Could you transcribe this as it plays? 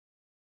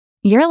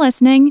You're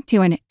listening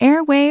to an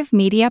Airwave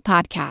Media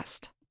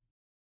Podcast.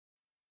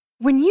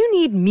 When you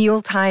need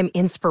mealtime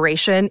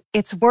inspiration,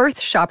 it's worth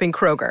shopping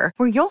Kroger,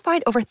 where you'll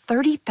find over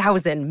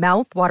 30,000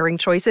 mouth-watering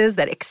choices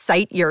that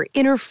excite your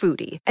inner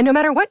foodie. And no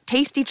matter what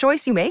tasty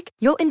choice you make,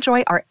 you'll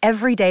enjoy our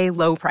everyday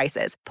low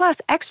prices, plus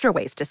extra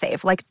ways to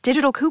save, like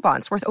digital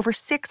coupons worth over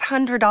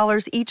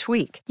 $600 each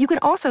week. You can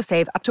also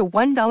save up to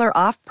 $1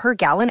 off per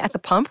gallon at the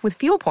pump with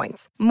fuel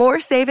points.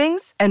 More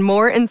savings and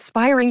more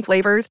inspiring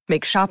flavors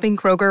make shopping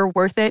Kroger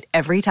worth it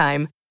every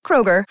time.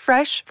 Kroger,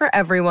 fresh for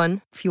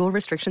everyone. Fuel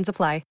restrictions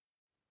apply.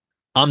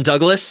 I'm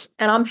Douglas.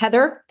 And I'm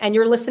Heather, and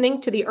you're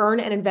listening to the Earn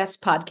and Invest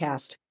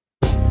podcast.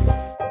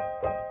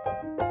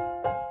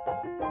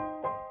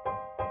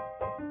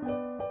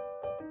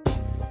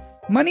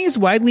 Money is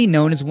widely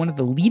known as one of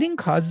the leading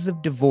causes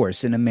of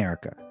divorce in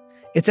America.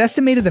 It's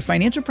estimated that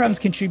financial problems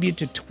contribute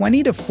to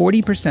 20 to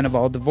 40% of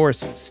all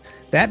divorces.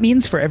 That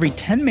means for every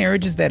 10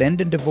 marriages that end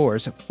in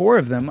divorce, 4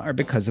 of them are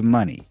because of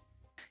money.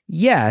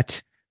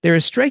 Yet, there are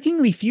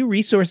strikingly few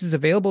resources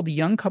available to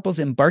young couples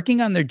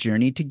embarking on their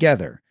journey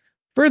together.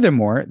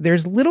 Furthermore,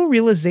 there's little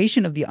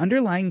realization of the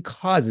underlying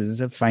causes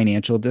of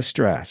financial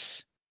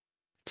distress.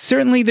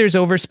 Certainly, there's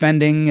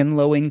overspending and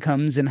low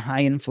incomes and high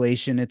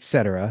inflation,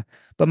 etc.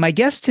 But my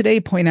guests today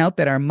point out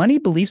that our money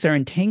beliefs are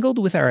entangled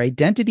with our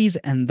identities,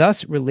 and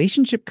thus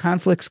relationship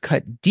conflicts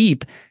cut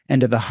deep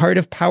into the heart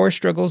of power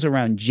struggles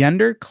around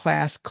gender,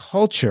 class,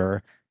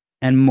 culture,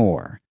 and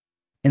more.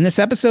 In this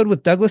episode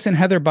with Douglas and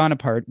Heather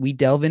Boneparth, we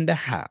delve into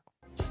how.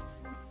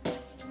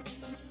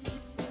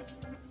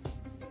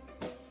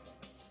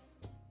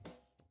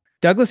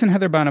 Douglas and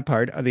Heather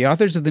Boneparth are the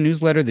authors of the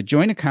newsletter The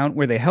Joint Account,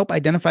 where they help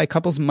identify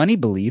couples' money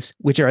beliefs,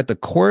 which are at the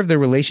core of their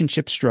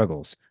relationship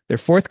struggles. Their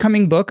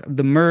forthcoming book,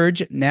 The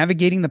Merge,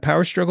 Navigating the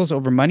Power Struggles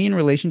Over Money and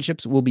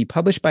Relationships, will be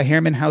published by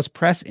Harriman House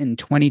Press in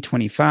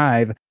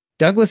 2025.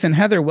 Douglas and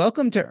Heather,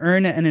 welcome to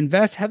Earn and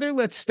Invest. Heather,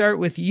 let's start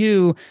with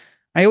you.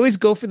 I always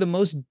go for the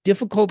most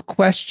difficult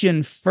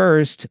question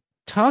first.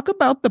 Talk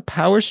about the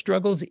power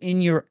struggles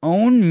in your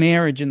own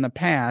marriage in the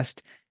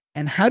past,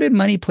 and how did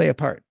money play a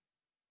part?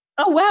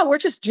 Oh, wow. We're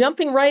just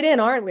jumping right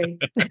in, aren't we?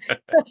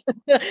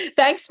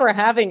 Thanks for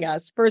having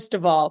us, first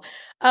of all.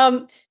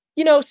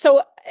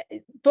 So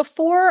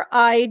before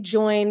I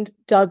joined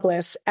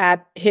Douglas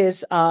at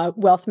his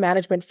wealth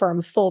management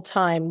firm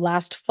full-time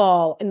last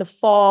fall, in the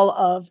fall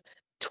of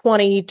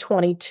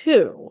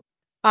 2022,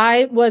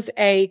 I was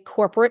a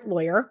corporate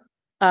lawyer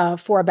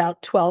for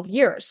about 12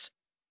 years.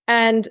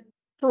 And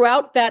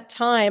throughout that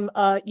time,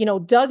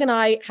 Doug and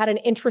I had an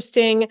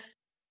interesting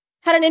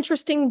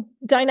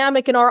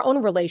dynamic in our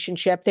own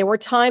relationship. There were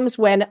times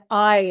when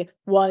I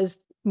was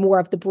more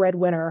of the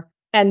breadwinner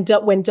and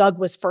when Doug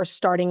was first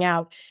starting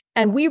out.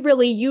 And we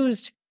really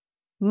used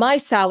my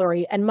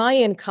salary and my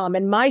income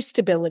and my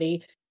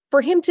stability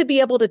for him to be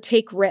able to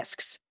take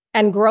risks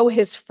and grow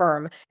his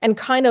firm and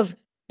kind of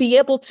be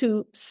able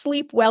to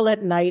sleep well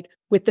at night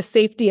with the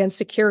safety and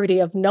security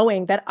of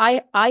knowing that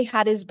I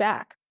had his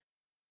back.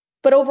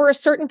 But over a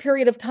certain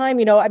period of time,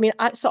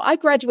 I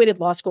graduated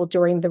law school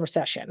during the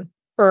recession.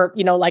 Or,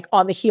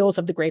 on the heels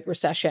of the Great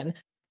Recession,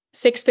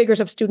 6 figures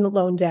of student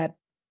loan debt,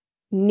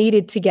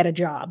 needed to get a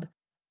job,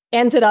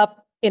 ended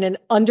up in an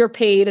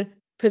underpaid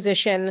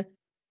position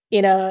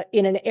in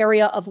an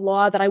area of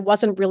law that I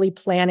wasn't really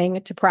planning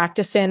to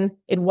practice in.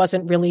 It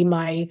wasn't really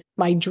my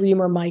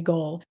dream or my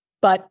goal.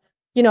 But,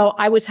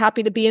 I was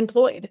happy to be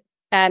employed.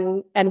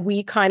 And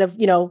we kind of,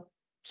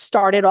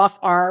 started off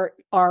our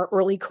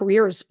early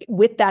careers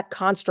with that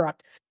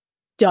construct.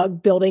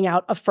 Doug building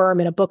out a firm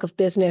in a book of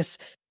business,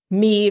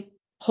 me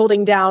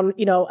holding down,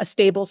 a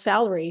stable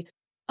salary.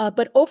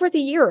 But over the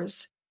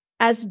years,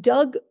 as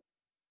Doug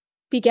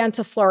began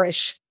to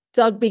flourish,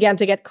 Doug began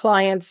to get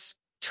clients,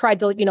 tried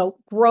to,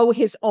 grow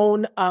his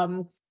own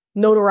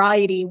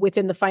notoriety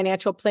within the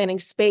financial planning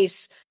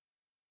space.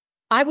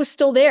 I was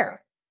still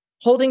there,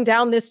 holding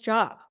down this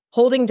job,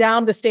 holding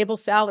down the stable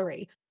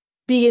salary,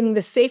 being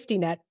the safety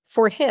net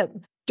for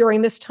him.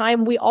 During this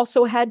time, we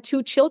also had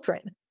 2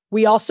 children.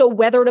 We also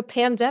weathered a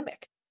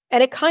pandemic.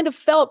 And it kind of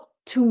felt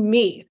to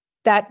me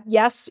that,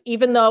 yes,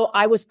 even though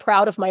I was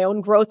proud of my own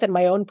growth and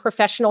my own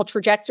professional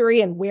trajectory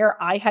and where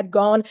I had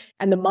gone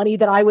and the money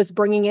that I was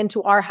bringing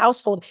into our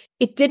household,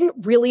 it didn't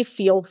really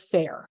feel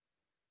fair.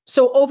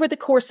 So over the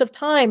course of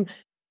time,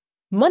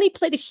 money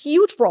played a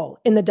huge role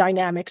in the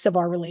dynamics of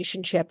our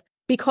relationship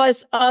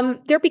because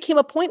there became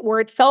a point where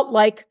it felt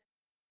like,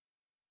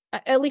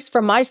 at least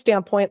from my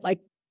standpoint, like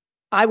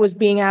I was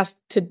being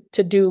asked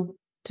to do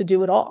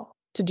it all,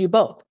 to do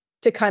both,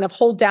 to kind of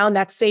hold down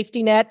that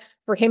safety net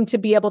for him to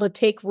be able to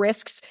take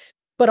risks,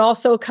 but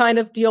also kind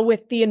of deal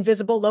with the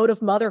invisible load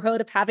of motherhood,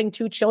 of having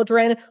 2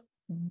 children,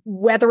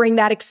 weathering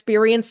that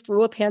experience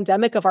through a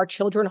pandemic of our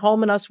children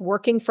home and us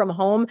working from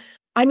home.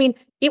 I mean,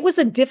 it was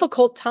a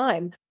difficult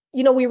time.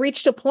 We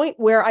reached a point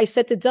where I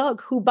said to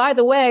Doug, who, by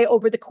the way,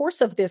 over the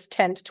course of this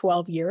 10 to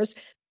 12 years,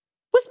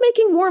 was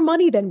making more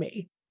money than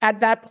me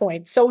at that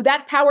point. So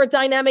that power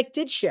dynamic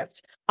did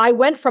shift. I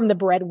went from the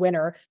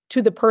breadwinner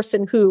to the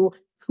person who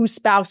whose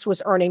spouse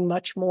was earning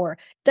much more.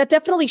 That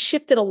definitely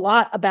shifted a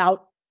lot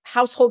about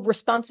household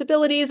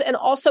responsibilities and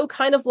also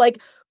kind of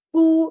like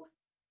who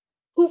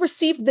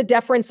received the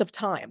deference of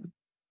time.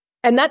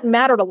 And that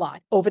mattered a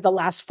lot over the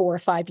last 4 or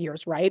 5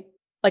 years, right?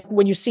 Like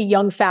when you see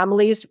young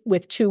families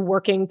with 2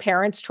 working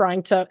parents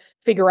trying to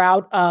figure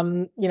out,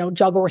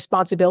 juggle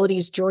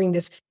responsibilities during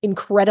this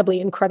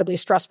incredibly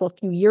stressful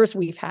few years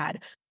we've had,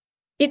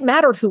 it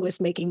mattered who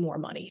was making more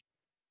money.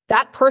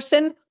 That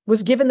person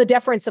was given the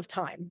deference of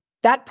time.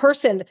 That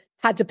person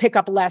had to pick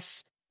up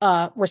less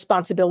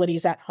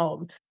responsibilities at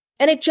home.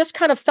 And it just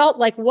kind of felt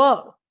like,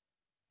 whoa,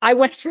 I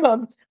went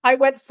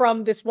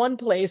from this one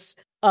place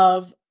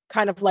of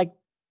kind of like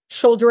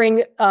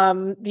shouldering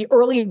the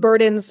early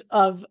burdens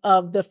of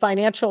the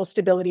financial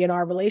stability in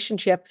our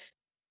relationship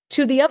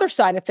to the other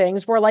side of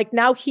things, where like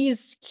now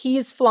he's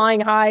flying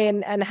high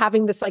and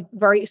having this like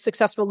very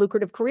successful,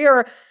 lucrative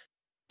career,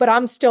 but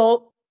I'm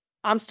still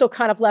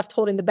kind of left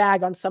holding the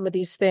bag on some of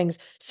these things.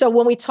 So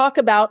when we talk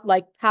about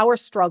like power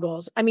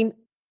struggles, I mean,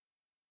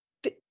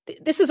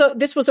 this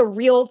was a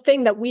real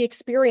thing that we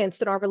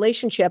experienced in our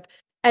relationship.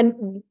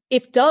 And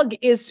if Doug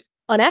is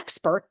an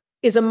expert,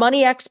 is a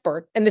money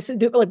expert, and this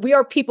is like, we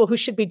are people who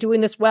should be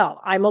doing this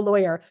well. I'm a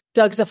lawyer.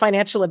 Doug's a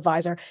financial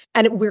advisor,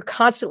 and we're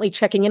constantly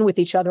checking in with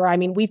each other. I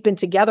mean, we've been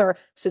together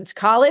since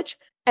college,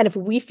 and if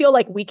we feel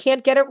like we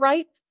can't get it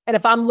right, and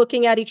if I'm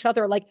looking at each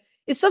other, like,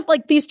 it's just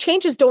like these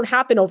changes don't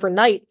happen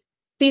overnight.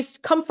 These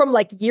come from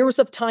like years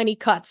of tiny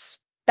cuts.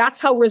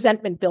 That's how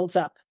resentment builds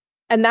up.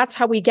 And that's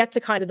how we get to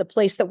kind of the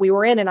place that we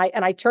were in. And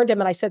I turned to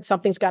him and I said,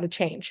 something's got to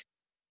change.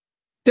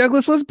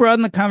 Douglas, let's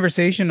broaden the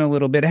conversation a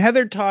little bit.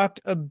 Heather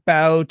talked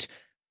about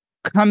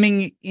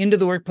coming into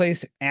the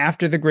workplace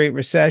after the Great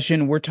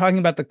Recession. We're talking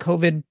about the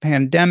COVID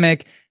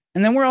pandemic.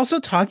 And then we're also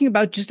talking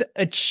about just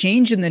a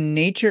change in the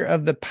nature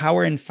of the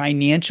power and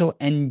financial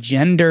and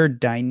gender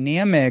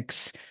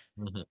dynamics.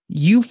 Mm-hmm.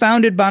 You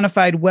founded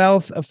Boneparth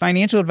Wealth, a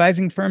financial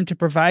advising firm to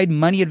provide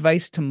money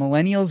advice to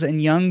millennials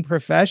and young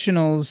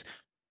professionals.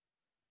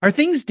 Are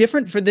things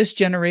different for this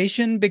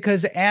generation?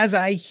 Because as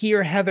I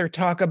hear Heather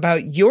talk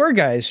about your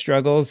guys'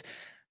 struggles,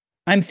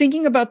 I'm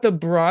thinking about the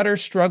broader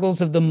struggles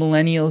of the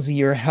millennials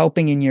you're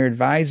helping in your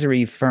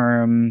advisory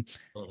firm.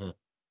 Mm-hmm.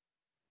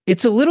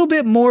 It's a little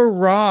bit more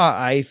raw,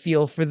 I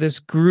feel, for this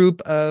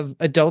group of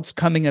adults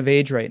coming of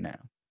age right now.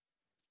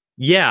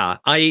 Yeah,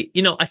 I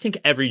think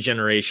every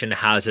generation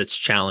has its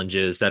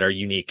challenges that are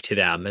unique to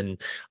them. And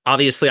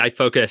obviously I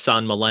focus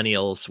on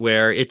millennials,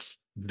 where it's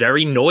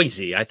very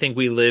noisy. I think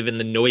we live in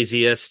the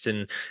noisiest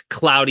and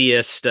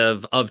cloudiest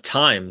of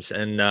times.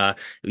 And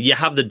you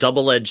have the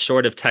double-edged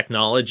sword of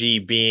technology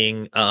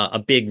being a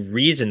big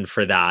reason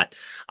for that.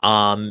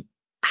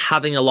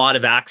 Having a lot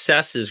of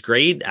access is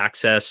great.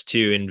 Access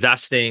to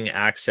investing,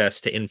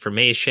 access to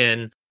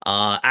information,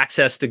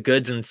 access to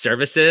goods and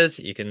services.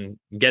 You can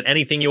get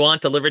anything you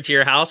want delivered to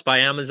your house by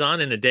Amazon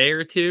in a day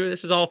or two.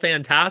 This is all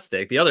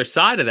fantastic. The other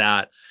side of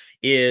that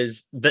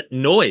is that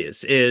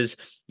noise is,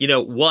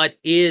 what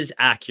is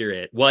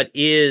accurate, what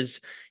is,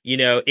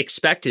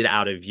 expected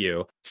out of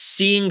you.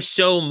 Seeing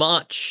so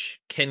much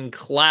can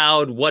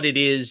cloud what it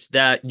is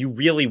that you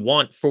really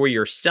want for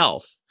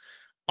yourself.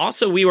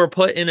 Also, we were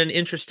put in an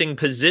interesting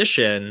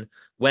position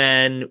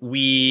when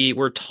we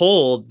were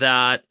told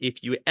that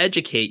if you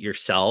educate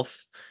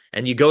yourself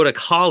and you go to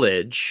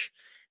college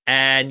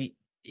and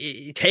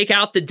take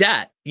out the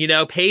debt,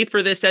 pay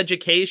for this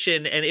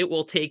education and it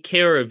will take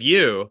care of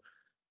you,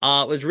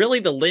 was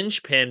really the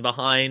linchpin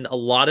behind a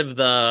lot of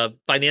the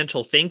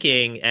financial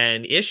thinking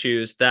and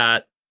issues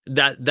that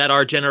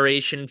our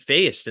generation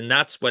faced. And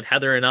that's what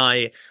Heather and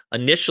I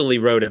initially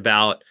wrote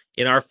about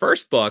in our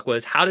first book,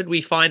 was how did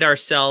we find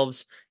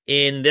ourselves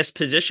in this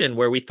position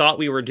where we thought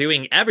we were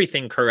doing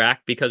everything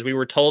correct because we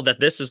were told that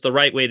this is the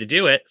right way to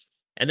do it.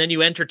 And then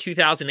you enter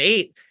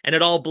 2008 and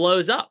it all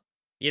blows up,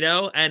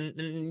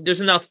 and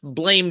there's enough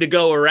blame to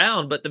go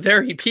around. But the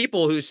very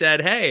people who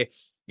said, hey,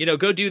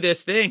 go do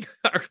this thing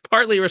are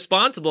partly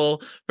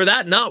responsible for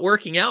that not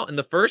working out in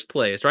the first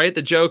place, right?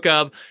 The joke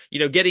of,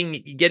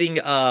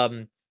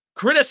 getting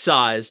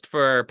criticized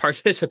for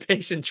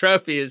participation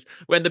trophies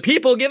when the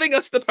people giving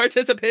us the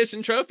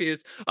participation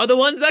trophies are the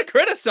ones that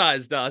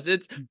criticized us.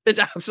 It's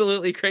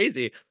absolutely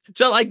crazy.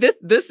 So like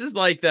this is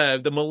like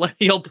the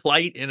millennial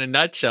plight in a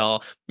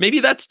nutshell. Maybe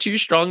that's too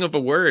strong of a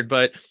word,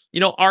 but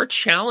our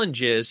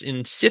challenges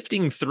in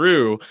sifting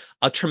through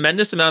a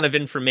tremendous amount of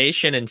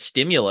information and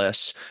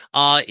stimulus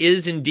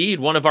is indeed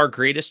one of our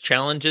greatest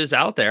challenges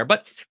out there.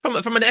 But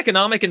from an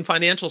economic and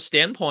financial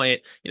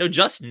standpoint,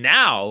 just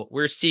now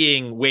we're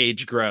seeing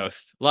wage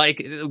growth.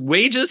 Like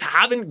wages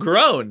haven't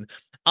grown.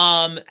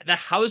 The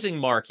housing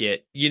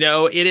market,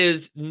 it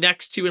is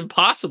next to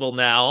impossible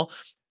now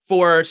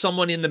for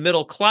someone in the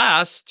middle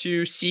class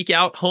to seek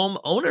out home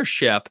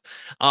ownership.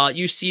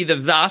 You see the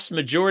vast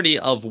majority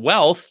of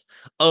wealth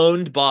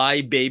owned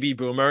by baby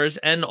boomers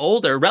and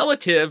older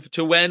relative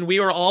to when we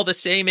were all the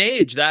same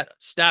age. That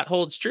stat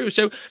holds true.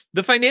 So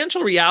the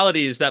financial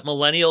realities that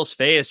millennials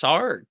face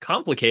are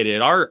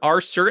complicated,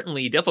 are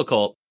certainly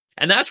difficult.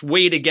 And that's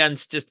weighed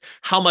against just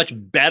how much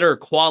better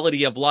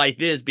quality of life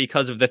is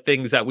because of the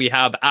things that we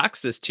have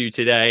access to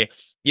today,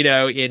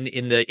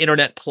 in the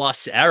internet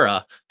plus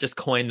era. Just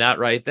coined that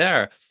right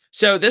there.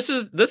 So this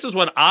is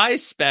what I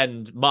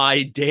spend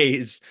my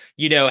days,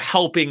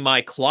 helping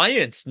my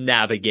clients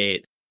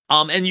navigate.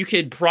 And you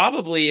could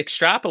probably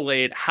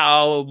extrapolate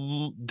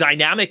how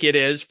dynamic it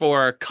is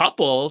for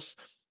couples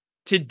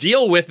to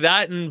deal with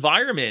that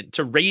environment,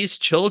 to raise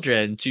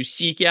children, to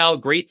seek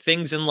out great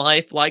things in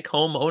life like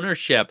home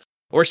ownership,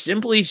 or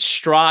simply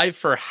strive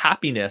for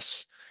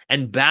happiness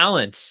and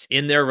balance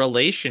in their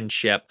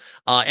relationship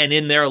and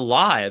in their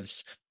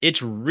lives.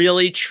 It's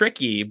really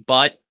tricky,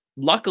 but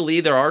luckily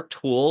there are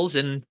tools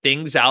and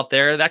things out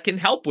there that can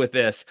help with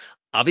this.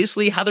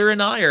 Obviously, Heather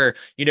and I are,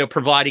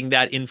 providing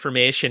that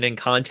information and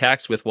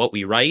context with what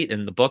we write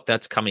in the book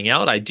that's coming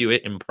out. I do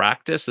it in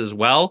practice as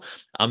well.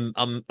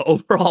 I'm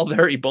overall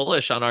very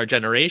bullish on our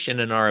generation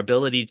and our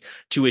ability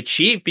to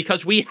achieve,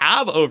 because we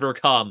have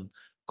overcome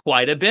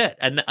quite a bit.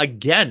 And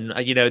again,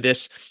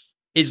 this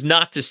is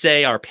not to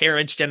say our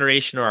parents'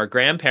 generation or our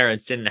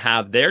grandparents didn't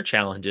have their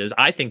challenges.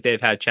 I think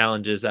they've had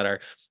challenges that are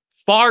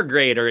far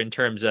greater in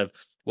terms of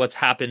what's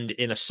happened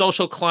in a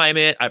social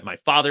climate. My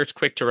father's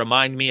quick to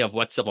remind me of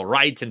what civil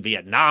rights in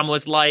Vietnam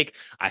was like.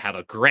 I have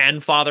a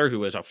grandfather who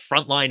was a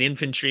frontline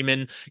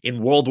infantryman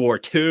in World War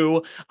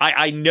II.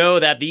 I know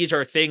that these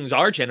are things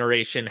our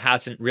generation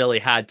hasn't really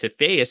had to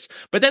face.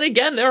 But then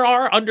again, there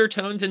are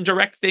undertones and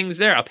direct things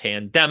there. A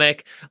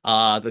pandemic,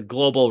 the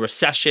global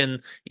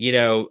recession,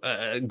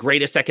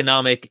 greatest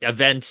economic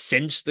event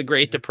since the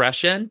Great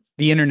Depression.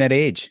 The internet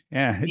age.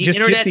 Yeah. Just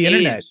the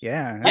internet. Age.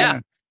 Yeah. Yeah.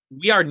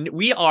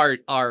 We are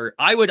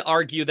I would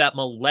argue that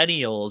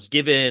millennials,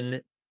 given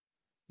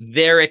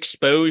their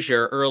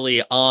exposure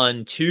early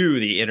on to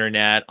the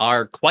internet,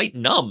 are quite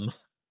numb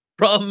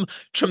from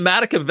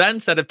traumatic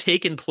events that have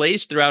taken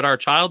place throughout our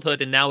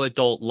childhood and now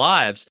adult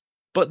lives.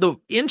 But the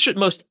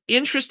most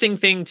interesting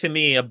thing to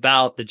me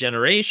about the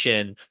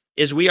generation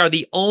is we are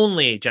the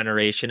only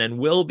generation, and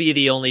will be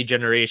the only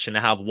generation,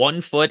 to have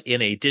one foot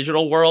in a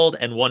digital world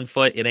and one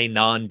foot in a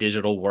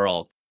non-digital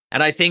world.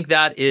 And I think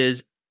that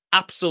is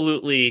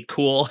absolutely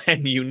cool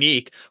and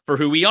unique for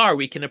who we are.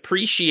 We can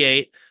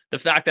appreciate the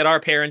fact that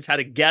our parents had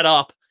to get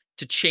up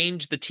to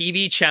change the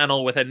TV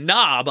channel with a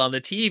knob on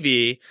the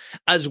TV,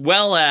 as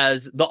well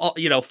as the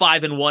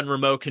 5-in-1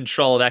 remote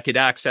control that could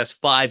access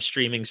 5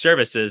 streaming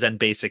services and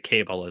basic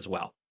cable as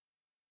well.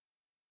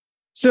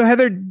 So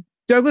Heather,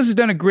 Douglas has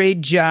done a great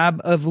job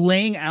of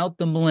laying out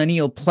the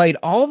millennial plight,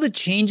 all the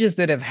changes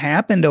that have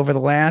happened over the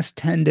last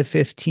 10 to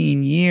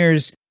 15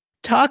 years.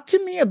 Talk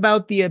to me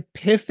about the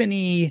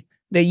epiphany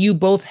that you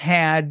both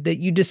had, that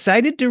you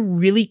decided to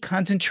really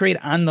concentrate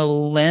on the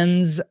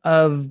lens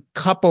of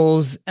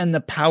couples and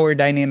the power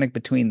dynamic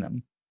between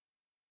them.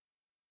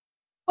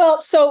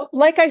 Well, so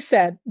like I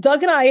said,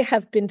 Doug and I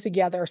have been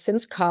together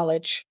since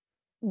college.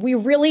 We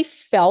really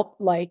felt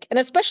like, and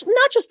especially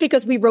not just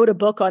because we wrote a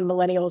book on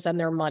millennials and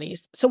their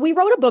monies. So we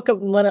wrote a book of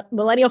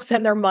millennials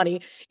and their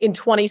money in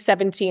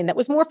 2017 that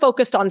was more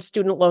focused on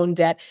student loan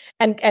debt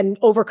and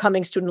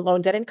overcoming student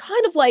loan debt, and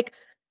kind of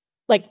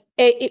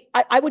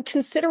I would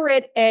consider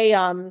it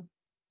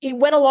it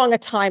went along a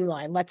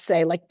timeline. Let's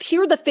say,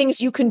 here are the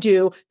things you can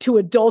do to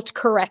adult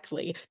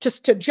correctly,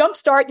 just to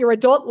jumpstart your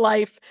adult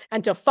life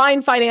and to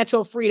find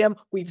financial freedom.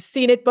 We've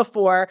seen it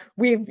before.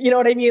 You know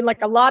what I mean?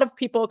 A lot of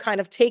people kind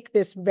of take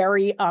this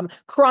very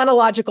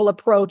chronological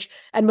approach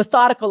and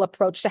methodical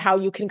approach to how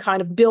you can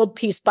kind of build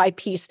piece by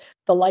piece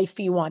the life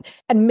you want.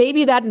 And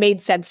maybe that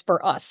made sense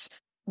for us.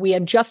 We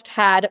had just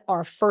had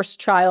our first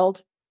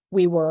child.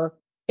 We were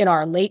in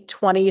our late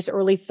 20s,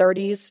 early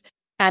 30s.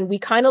 And we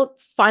kind of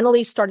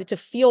finally started to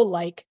feel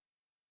like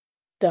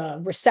the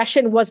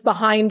recession was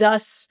behind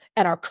us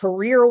and our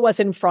career was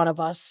in front of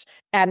us.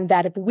 And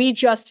that if we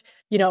just,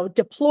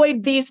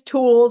 deployed these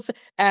tools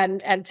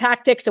and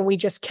tactics, and we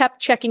just kept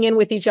checking in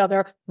with each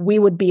other, we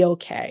would be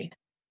okay.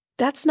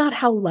 That's not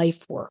how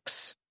life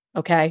works.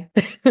 Okay.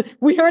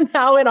 We are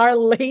now in our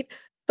late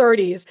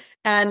 30s.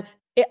 And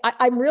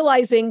I'm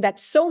realizing that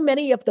so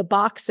many of the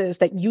boxes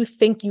that you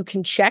think you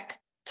can check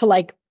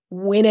to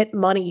win at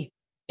money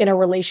in a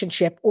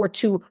relationship or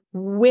to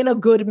win a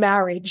good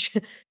marriage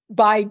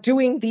by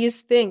doing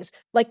these things,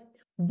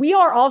 we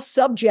are all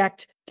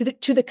subject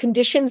to the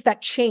conditions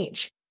that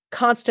change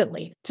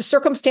constantly, to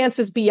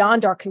circumstances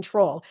beyond our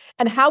control.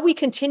 And how we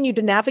continue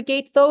to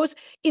navigate those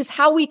is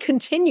how we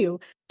continue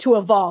to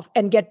evolve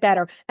and get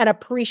better and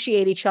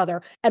appreciate each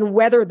other and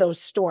weather those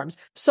storms.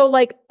 So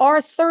our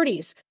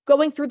 30s,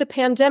 going through the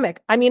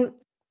pandemic, I mean,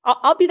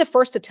 I'll be the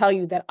first to tell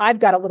you that I've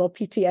got a little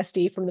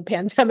PTSD from the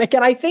pandemic,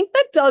 and I think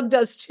that Doug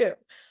does too.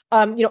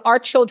 Our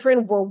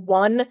children were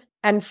 1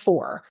 and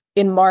 4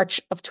 in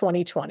March of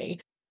 2020.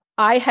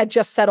 I had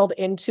just settled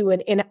into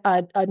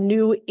a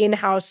new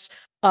in-house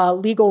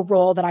legal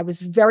role that I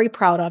was very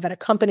proud of at a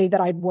company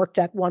that I'd worked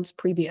at once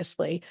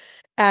previously.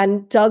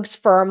 And Doug's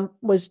firm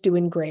was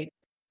doing great.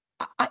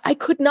 I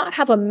could not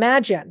have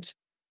imagined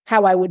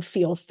how I would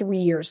feel 3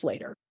 years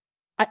later.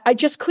 I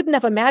just couldn't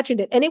have imagined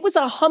it. And it was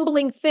a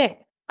humbling thing.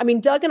 I mean,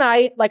 Doug and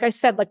I, like I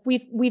said, like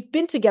we've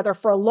been together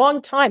for a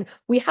long time.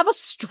 We have a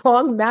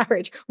strong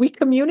marriage. We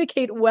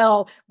communicate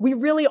well. We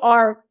really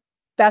are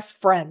best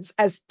friends,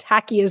 as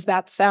tacky as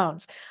that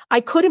sounds. I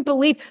couldn't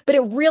believe, but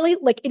it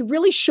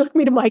really shook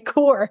me to my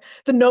core,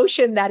 the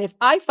notion that if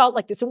I felt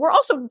like this, and we're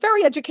also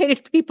very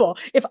educated people,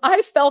 if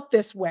I felt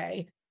this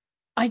way,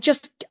 I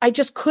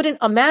just couldn't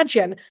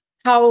imagine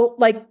how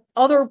like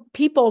other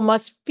people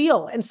must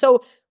feel. And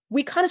so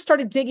we kind of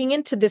started digging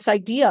into this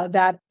idea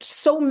that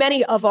so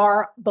many of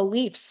our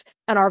beliefs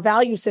and our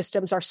value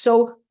systems are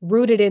so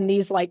rooted in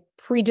these like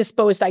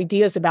predisposed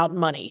ideas about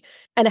money,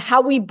 and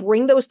how we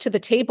bring those to the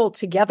table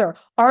together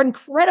are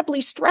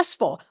incredibly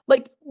stressful.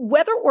 Like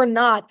whether or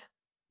not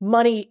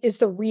money is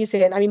the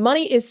reason. I mean,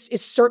 money is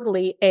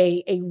certainly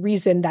a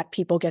reason that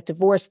people get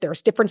divorced.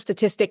 There's different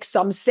statistics.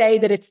 Some say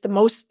that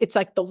it's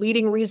like the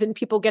leading reason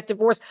people get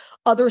divorced.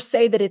 Others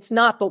say that it's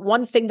not. But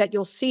one thing that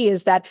you'll see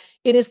is that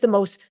it is the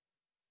most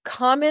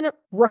common,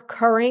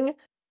 recurring,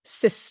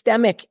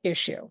 systemic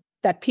issue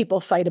that people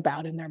fight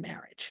about in their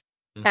marriage.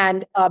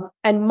 Mm-hmm.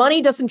 And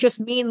money doesn't just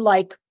mean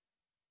like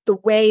the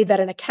way that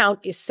an account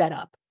is set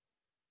up.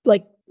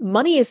 Like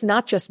money is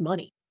not just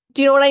money.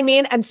 Do you know what I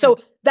mean? And so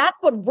that's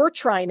what we're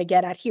trying to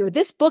get at here.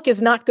 This book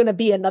is not going to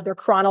be another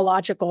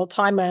chronological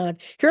timeline.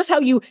 Here's how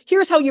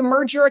you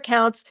merge your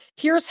accounts.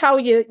 Here's how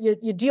you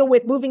deal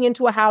with moving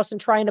into a house and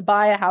trying to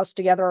buy a house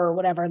together or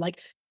whatever.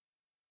 Like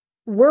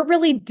we're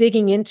really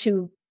digging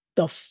into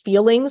the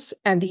feelings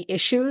and the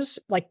issues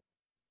like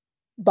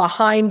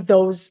behind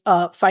those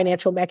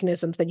financial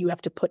mechanisms that you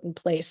have to put in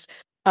place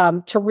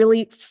to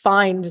really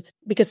find,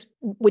 because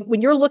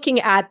when you're looking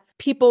at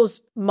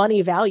people's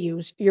money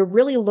values, you're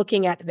really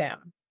looking at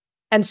them.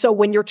 And so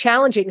when you're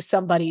challenging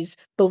somebody's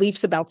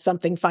beliefs about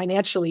something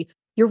financially,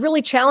 you're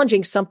really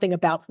challenging something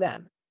about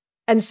them.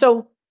 And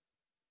so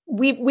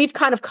we've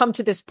kind of come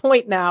to this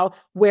point now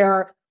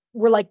where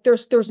we're like,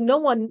 there's no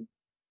one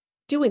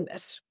doing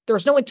this.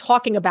 There's no one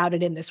talking about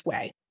it in this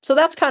way. So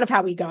that's kind of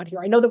how we got here.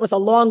 I know that was a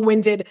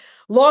long-winded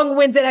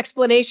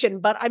explanation,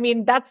 but I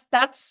mean, that's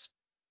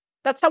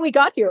how we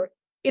got here.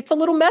 It's a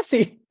little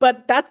messy,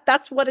 but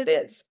that's what it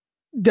is.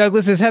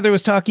 Douglas, as Heather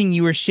was talking,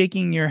 you were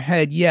shaking your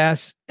head.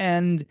 Yes.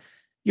 And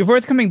your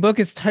forthcoming book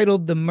is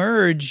titled The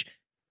Merge.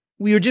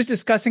 We were just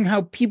discussing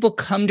how people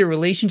come to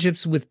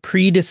relationships with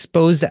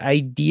predisposed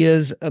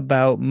ideas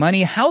about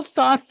money. How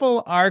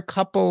thoughtful are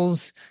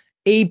couples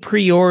a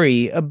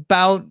priori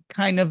about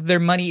kind of their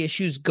money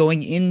issues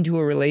going into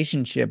a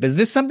relationship? Is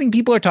this something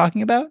people are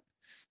talking about?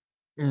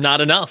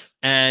 Not enough.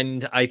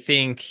 And I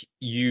think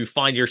you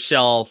find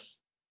yourself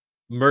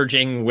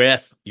merging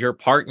with your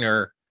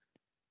partner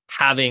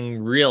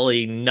having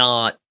really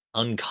not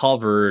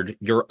uncovered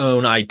your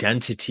own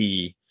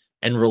identity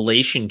and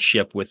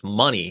relationship with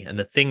money. And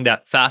the thing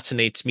that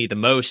fascinates me the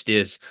most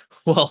is,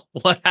 well,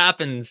 what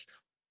happens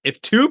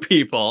if two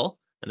people,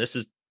 and this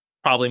is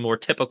probably more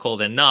typical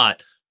than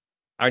not,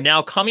 are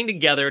now coming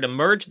together to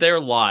merge their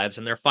lives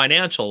and their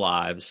financial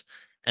lives,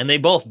 and they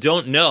both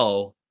don't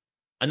know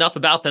enough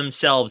about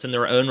themselves and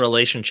their own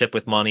relationship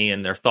with money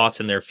and their thoughts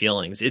and their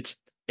feelings. It's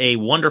a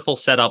wonderful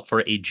setup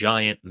for a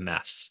giant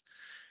mess.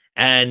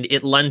 And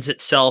it lends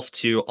itself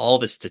to all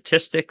the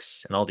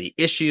statistics and all the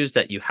issues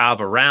that you have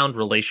around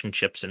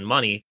relationships and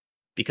money,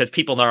 because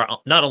people are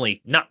not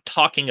only not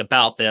talking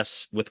about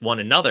this with one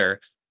another,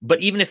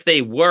 but even if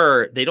they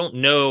were, they don't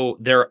know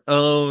their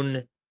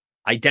own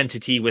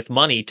identity with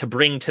money to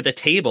bring to the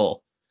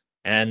table.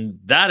 And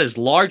that is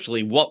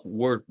largely what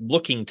we're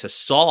looking to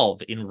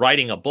solve in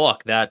writing a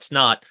book that's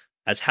not,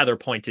 as Heather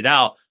pointed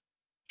out,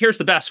 here's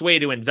the best way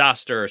to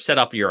invest or set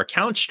up your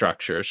account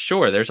structure.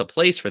 Sure, there's a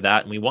place for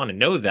that, and we want to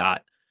know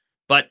that.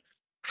 But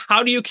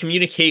how do you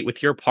communicate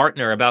with your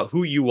partner about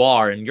who you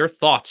are and your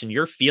thoughts and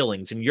your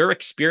feelings and your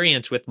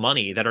experience with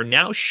money that are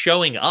now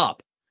showing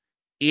up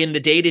in the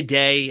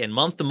day-to-day and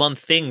month-to-month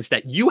things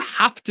that you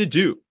have to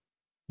do?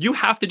 You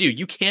have to do.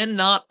 You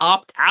cannot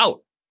opt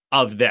out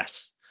of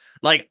this.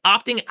 Like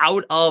opting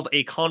out of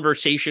a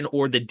conversation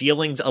or the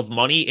dealings of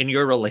money in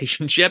your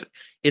relationship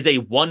is a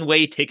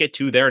one-way ticket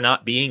to there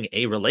not being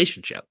a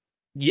relationship.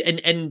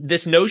 And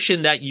this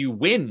notion that you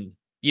win,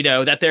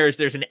 that there's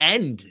an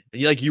end,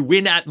 like you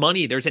win at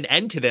money, there's an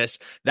end to this,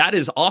 that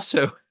is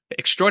also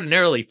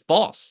extraordinarily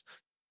false.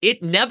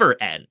 It never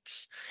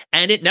ends,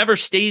 and it never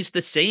stays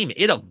the same.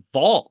 It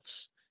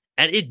evolves.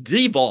 And it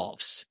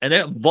devolves, and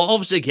it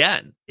evolves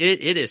again.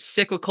 It is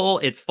cyclical.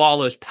 It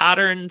follows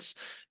patterns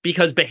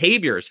because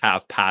behaviors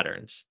have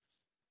patterns.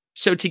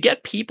 So to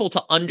get people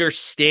to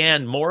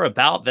understand more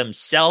about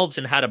themselves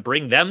and how to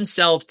bring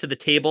themselves to the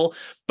table,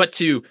 but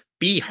to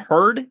be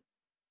heard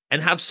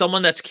and have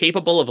someone that's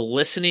capable of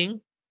listening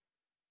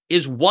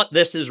is what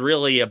this is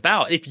really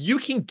about. If you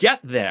can get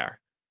there,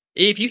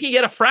 if you can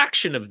get a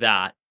fraction of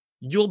that,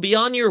 you'll be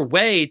on your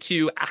way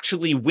to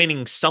actually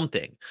winning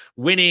something,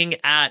 winning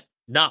at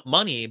not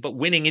money, but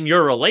winning in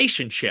your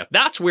relationship.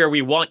 That's where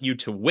we want you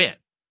to win,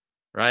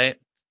 right?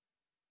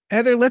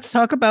 Heather, let's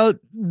talk about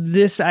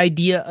this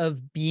idea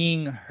of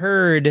being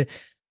heard.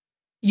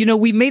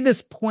 We made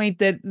this point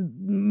that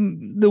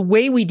the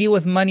way we deal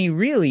with money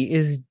really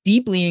is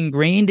deeply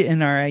ingrained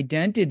in our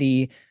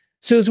identity.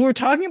 So as we're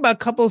talking about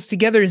couples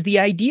together, is the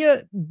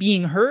idea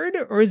being heard,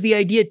 or is the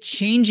idea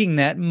changing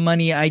that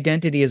money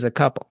identity as a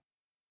couple?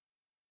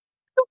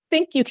 I don't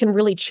think you can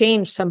really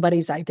change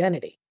somebody's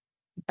identity.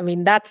 I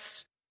mean,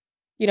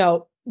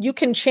 you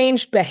can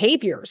change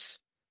behaviors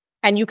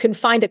and you can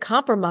find a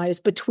compromise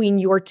between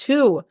your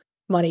two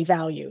money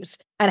values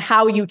and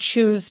how you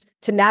choose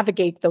to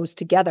navigate those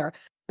together.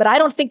 But I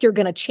don't think you're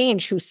going to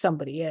change who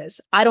somebody is.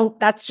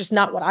 That's just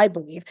not what I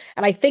believe.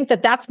 And I think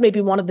that that's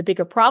maybe one of the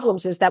bigger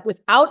problems, is that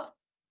without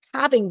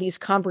having these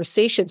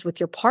conversations with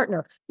your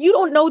partner, you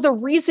don't know the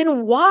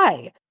reason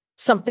why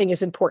something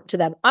is important to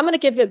them. I'm going to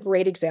give you a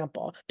great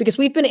example, because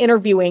we've been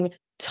interviewing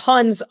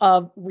tons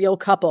of real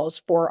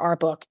couples for our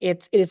book.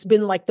 It's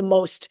been like the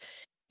most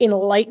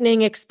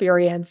enlightening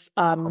experience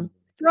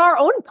through our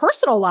own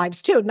personal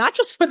lives too, not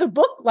just for the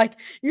book. Like,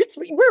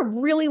 we're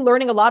really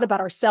learning a lot about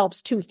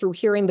ourselves too through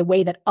hearing the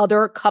way that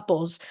other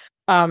couples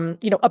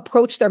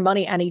approach their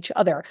money and each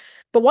other.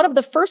 But one of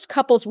the first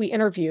couples we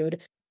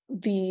interviewed,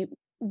 the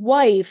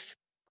wife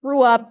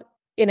grew up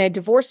in a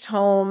divorced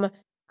home.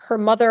 Her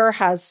mother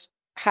has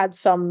had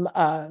some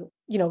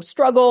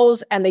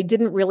struggles, and they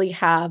didn't really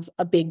have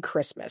a big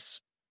Christmas.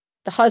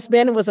 The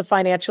husband was a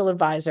financial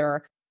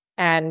advisor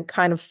and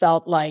kind of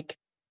felt like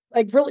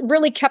really,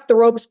 really kept the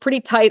ropes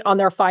pretty tight on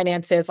their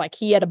finances. Like,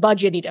 he had a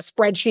budget, he had a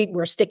spreadsheet,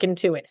 we're sticking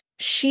to it.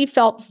 She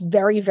felt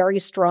very, very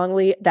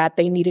strongly that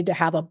they needed to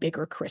have a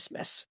bigger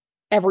Christmas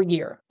every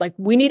year. Like,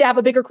 we need to have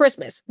a bigger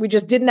Christmas. We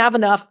just didn't have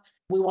enough.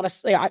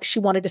 She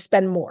wanted to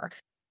spend more.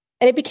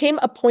 And it became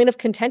a point of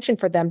contention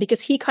for them,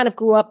 because he kind of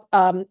grew up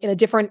in a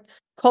different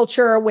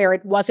culture where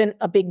it wasn't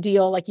a big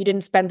deal. Like, you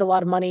didn't spend a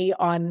lot of money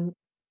on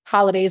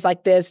holidays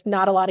like this,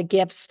 not a lot of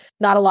gifts,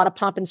 not a lot of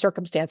pomp and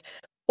circumstance.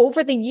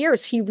 Over the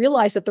years, he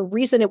realized that the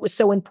reason it was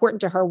so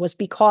important to her was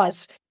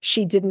because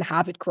she didn't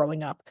have it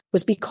growing up,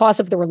 was because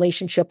of the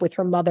relationship with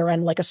her mother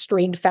and like a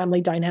strained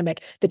family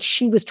dynamic that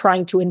she was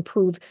trying to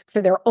improve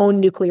for their own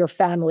nuclear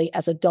family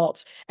as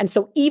adults. And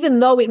so even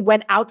though it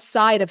went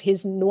outside of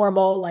his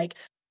normal like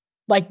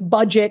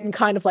budget and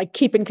kind of like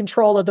keeping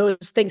control of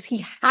those things,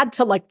 he had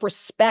to like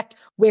respect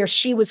where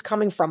she was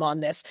coming from on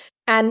this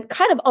and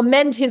kind of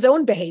amend his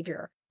own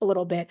behavior a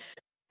little bit.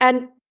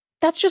 And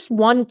that's just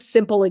one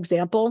simple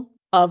example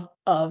of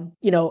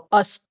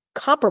us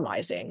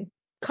compromising.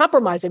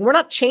 We're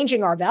not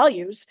changing our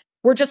values.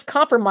 We're just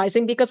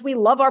compromising because we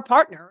love our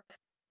partner.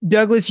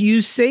 Douglas,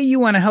 you say you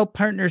want to help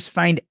partners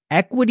find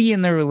equity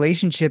in their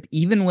relationship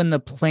even when the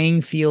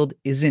playing field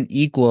isn't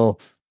equal.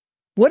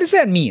 What does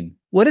that mean?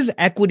 What does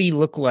equity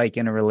look like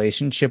in a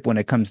relationship when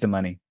it comes to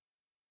money?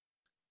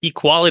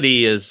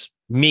 Equality is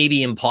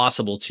maybe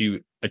impossible to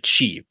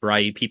achieve,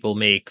 right? People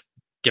make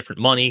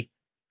different money.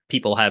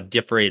 People have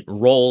different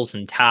roles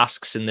and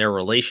tasks in their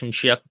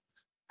relationship.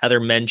 Heather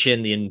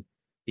mentioned the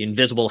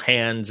invisible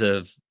hands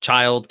of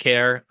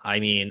childcare. I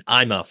mean,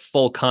 I'm a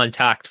full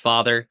contact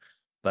father,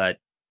 but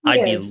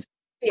I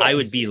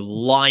would be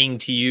lying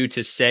to you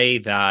to say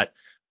that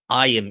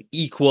I am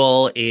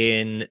equal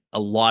in a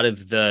lot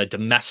of the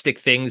domestic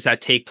things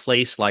that take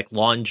place, like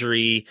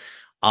laundry.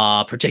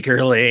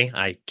 Particularly,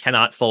 I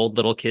cannot fold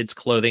little kids'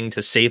 clothing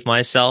to save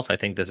myself. I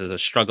think this is a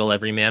struggle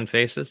every man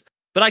faces.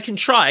 But I can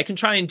try. I can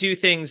try and do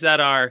things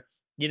that are,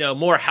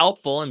 more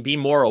helpful and be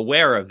more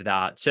aware of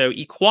that. So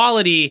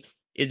equality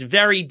is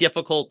very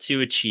difficult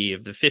to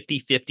achieve, the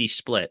 50-50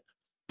 split.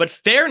 But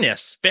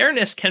fairness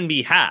can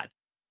be had,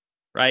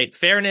 right?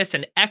 Fairness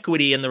and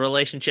equity in the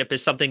relationship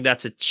is something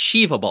that's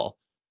achievable.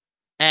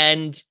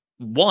 And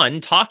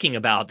talking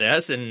about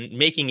this and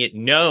making it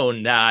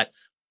known that,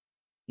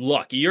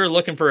 look, you're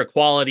looking for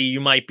equality, you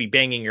might be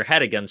banging your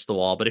head against the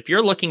wall. But if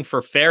you're looking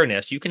for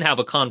fairness, you can have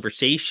a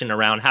conversation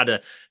around how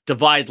to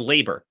divide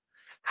labor,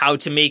 how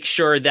to make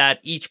sure that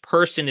each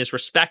person is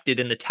respected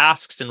in the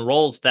tasks and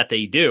roles that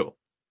they do.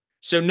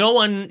 So no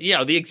one,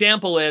 the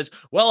example is,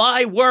 well,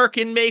 I work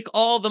and make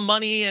all the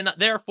money and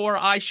therefore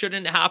I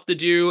shouldn't have to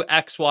do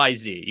X, Y,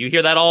 Z. You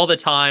hear that all the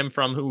time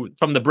from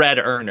the bread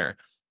earner.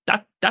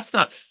 That's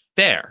not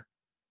fair,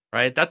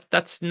 right?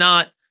 That's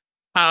not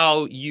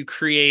how you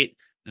create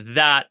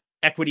that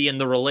equity in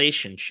the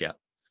relationship.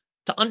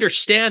 To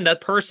understand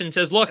that person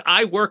says, look,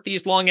 I work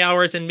these long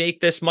hours and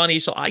make this money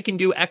so I can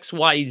do X,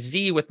 Y,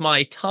 Z with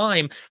my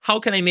time. How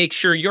can I make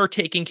sure you're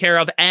taken care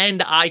of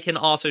and I can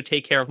also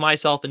take care of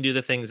myself and do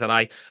the things that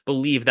I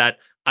believe that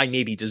I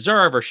maybe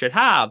deserve or should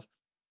have?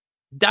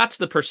 That's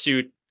the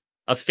pursuit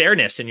of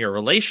fairness in your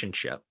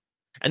relationship.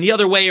 And the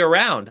other way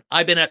around,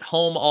 I've been at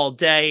home all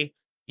day,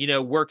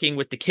 working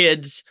with the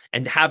kids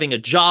and having a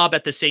job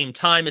at the same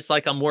time. It's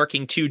like I'm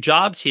working two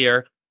jobs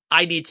here.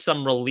 I need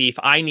some relief.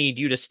 I need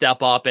you to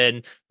step up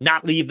and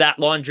not leave that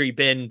laundry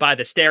bin by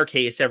the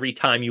staircase every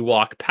time you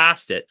walk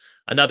past it.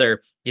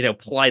 Another,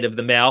 plight of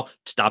the male.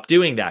 Stop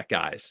doing that,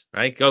 guys,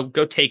 right? Go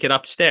take it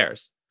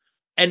upstairs.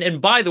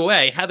 And by the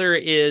way, Heather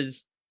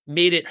is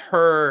made it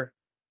her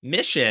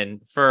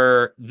mission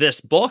for this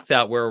book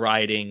that we're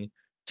writing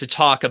to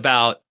talk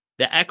about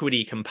the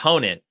equity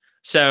component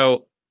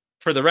So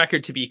for the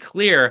record, to be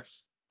clear,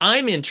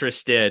 I'm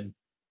interested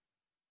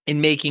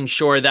in making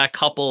sure that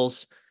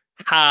couples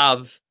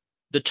have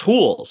the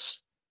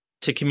tools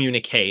to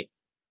communicate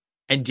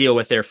and deal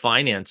with their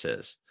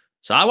finances.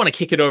 So I want to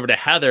kick it over to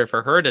Heather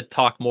for her to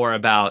talk more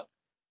about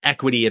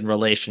equity in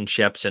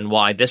relationships and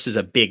why this is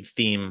a big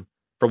theme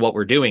for what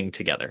we're doing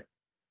together.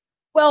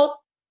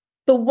 Well,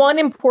 the one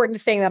important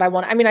thing that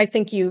I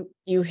think you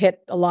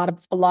hit a lot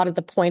of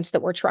the points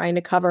that we're trying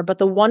to cover, but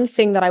the one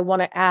thing that I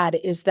want to add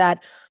is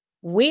that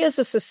we as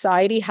a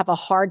society have a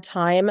hard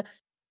time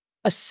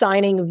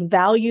assigning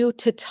value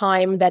to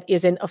time that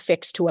isn't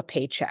affixed to a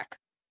paycheck.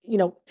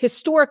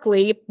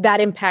 Historically, that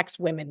impacts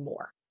women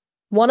more.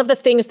 One of the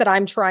things that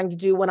I'm trying to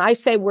do when I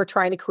say we're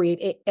trying to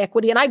create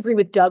equity, and I agree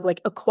with Doug,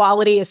 like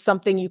equality is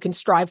something you can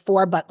strive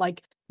for, but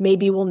like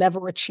maybe we'll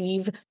never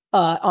achieve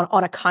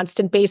on a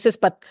constant basis,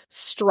 but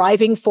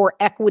striving for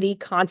equity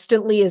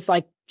constantly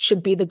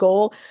should be the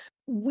goal.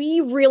 We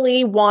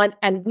really want,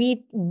 and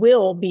we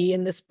will be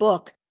in this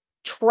book,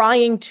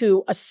 trying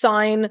to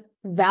assign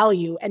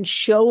value and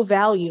show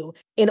value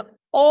in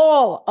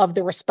all of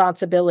the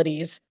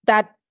responsibilities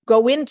that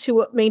go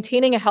into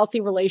maintaining a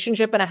healthy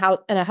relationship and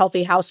a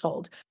healthy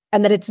household.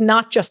 And that it's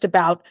not just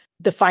about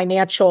the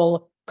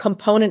financial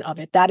component of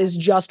it. That is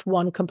just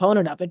one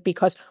component of it,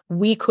 because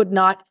we could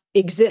not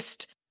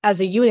exist as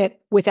a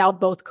unit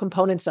without both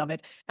components of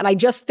it. And I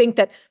just think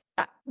that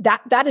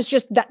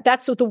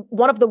that's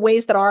one of the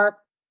ways that our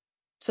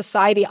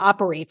society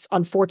operates,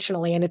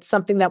 unfortunately. And it's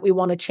something that we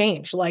want to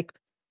change. Like,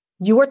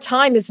 your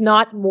time is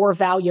not more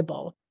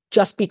valuable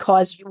just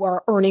because you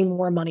are earning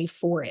more money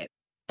for it.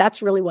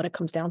 That's really what it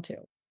comes down to.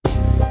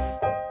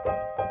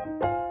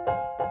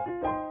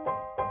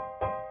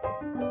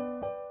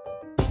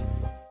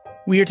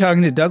 We are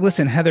talking to Douglas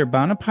and Heather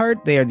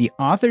Boneparth. They are the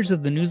authors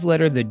of the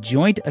newsletter, The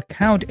Joint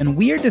Account, and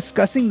we are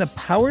discussing the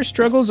power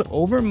struggles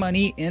over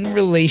money in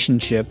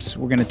relationships.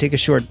 We're going to take a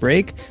short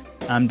break.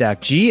 I'm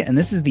Doc G, and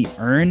this is the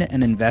Earn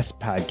and Invest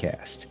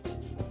podcast.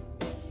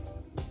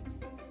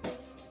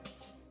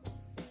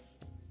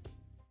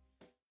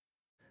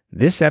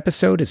 This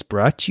episode is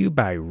brought to you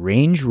by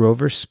Range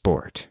Rover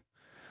Sport.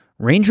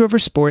 Range Rover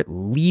Sport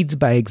leads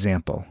by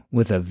example.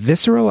 With a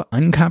visceral,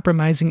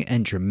 uncompromising,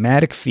 and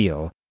dramatic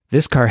feel,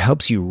 this car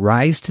helps you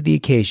rise to the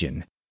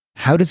occasion.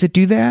 How does it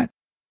do that?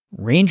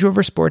 Range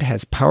Rover Sport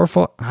has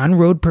powerful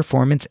on-road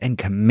performance and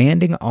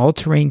commanding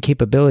all-terrain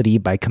capability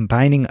by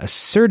combining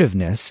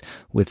assertiveness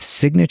with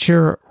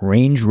signature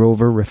Range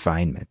Rover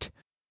refinement.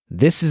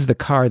 This is the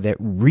car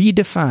that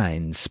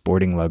redefines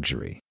sporting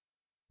luxury.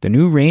 The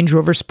new Range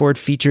Rover Sport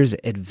features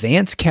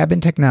advanced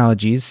cabin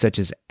technologies such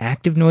as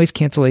active noise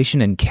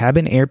cancellation and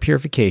cabin air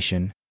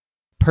purification,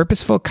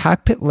 purposeful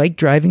cockpit-like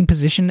driving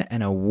position,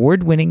 and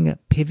award-winning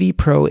Pivi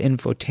Pro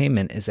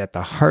infotainment is at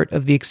the heart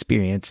of the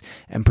experience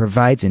and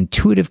provides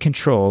intuitive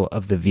control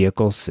of the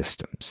vehicle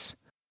systems.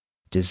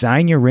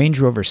 Design your Range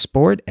Rover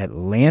Sport at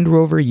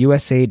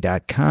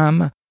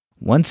LandRoverUSA.com.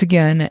 Once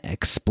again,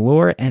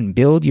 explore and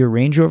build your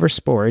Range Rover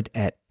Sport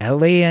at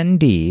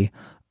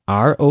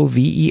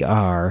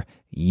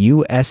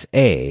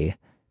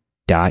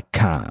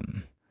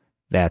LandRoverUSA.com.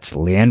 That's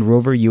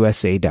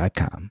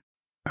LandRoverUSA.com.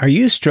 Are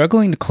you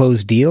struggling to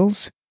close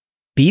deals?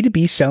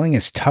 B2B selling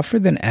is tougher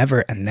than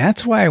ever, and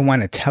that's why I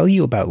want to tell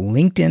you about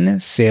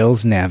LinkedIn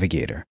Sales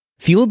Navigator.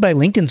 Fueled by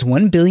LinkedIn's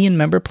 1 billion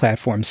member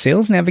platform,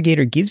 Sales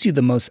Navigator gives you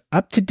the most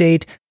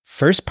up-to-date,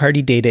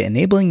 first-party data,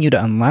 enabling you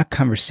to unlock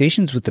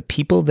conversations with the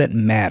people that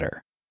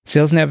matter.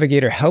 Sales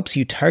Navigator helps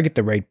you target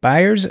the right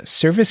buyers,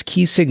 surface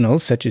key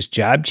signals such as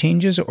job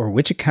changes or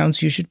which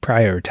accounts you should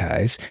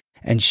prioritize,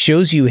 and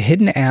shows you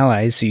hidden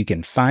allies so you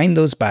can find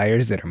those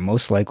buyers that are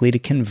most likely to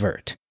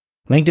convert.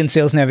 LinkedIn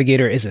Sales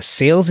Navigator is a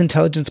sales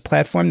intelligence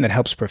platform that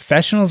helps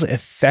professionals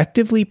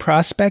effectively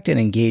prospect and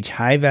engage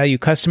high-value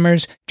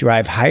customers,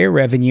 drive higher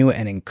revenue,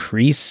 and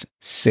increase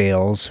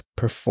sales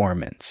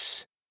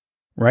performance.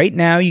 Right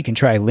now, you can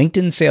try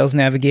LinkedIn Sales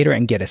Navigator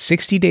and get a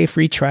 60-day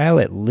free trial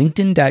at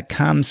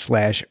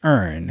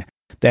linkedin.com/earn.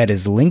 That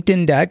is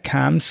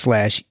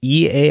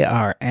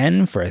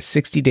linkedin.com/EARN for a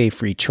 60-day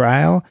free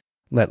trial.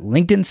 Let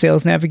LinkedIn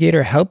Sales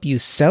Navigator help you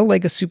sell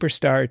like a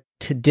superstar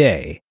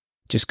today.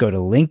 Just go to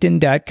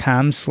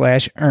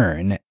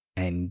linkedin.com/earn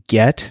and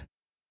get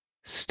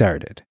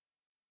started.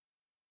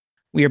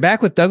 We are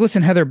back with Douglas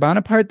and Heather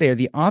Boneparth. They are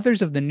the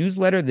authors of the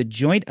newsletter, The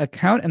Joint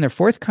Account, and their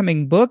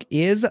forthcoming book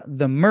is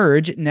The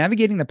Merge,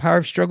 Navigating the Power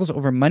of Struggles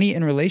Over Money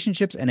in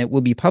Relationships, and it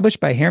will be published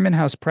by Harriman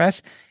House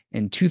Press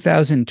in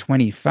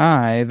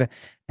 2025.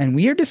 And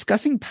we are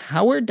discussing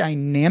power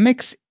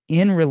dynamics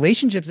in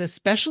relationships,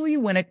 especially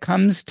when it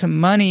comes to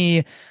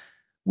money.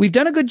 We've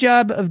done a good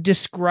job of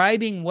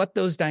describing what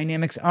those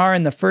dynamics are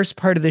in the first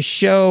part of the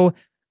show.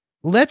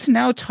 Let's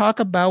now talk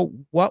about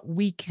what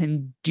we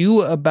can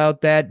do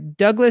about that.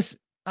 Douglas,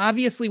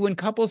 obviously, when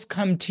couples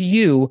come to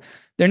you,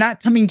 they're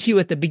not coming to you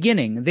at the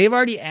beginning. They've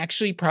already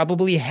actually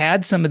probably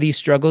had some of these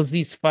struggles,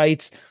 these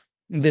fights,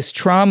 this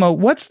trauma.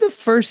 What's the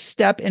first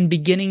step in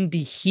beginning to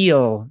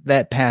heal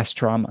that past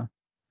trauma?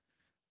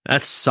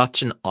 That's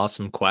such an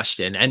awesome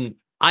question. And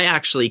I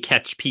actually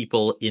catch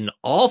people in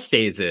all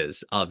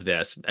phases of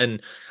this.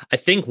 And I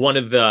think one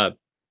of the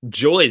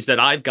joys that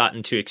I've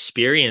gotten to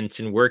experience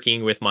in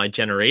working with my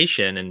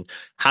generation and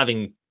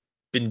having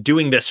been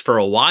doing this for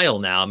a while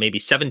now, maybe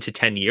 7 to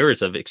 10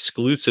 years of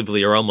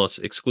exclusively or almost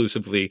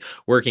exclusively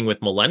working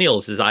with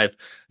millennials, is I've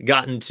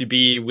gotten to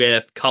be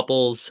with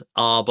couples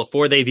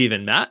before they've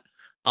even met.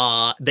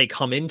 They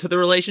come into the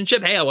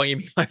relationship. Hey, I want you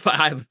to meet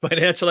I have a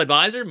financial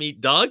advisor, meet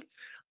Doug.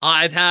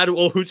 I've had,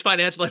 well, whose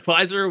financial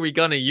advisor are we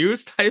going to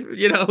use type,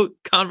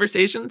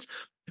 conversations.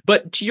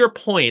 But to your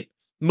point,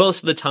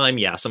 most of the time,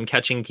 yes, I'm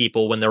catching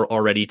people when they're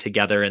already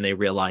together and they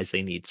realize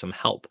they need some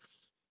help.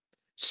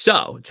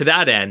 So to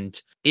that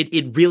end,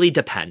 it really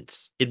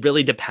depends. It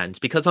really depends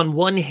because on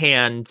one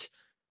hand,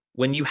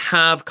 when you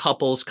have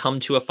couples come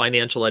to a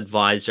financial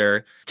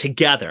advisor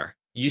together,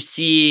 you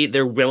see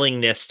their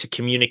willingness to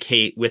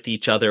communicate with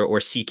each other or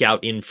seek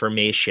out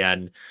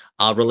information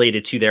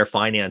related to their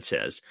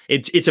finances.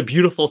 It's a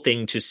beautiful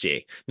thing to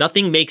see.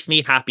 Nothing makes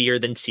me happier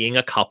than seeing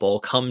a couple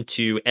come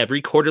to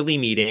every quarterly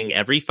meeting,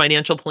 every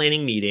financial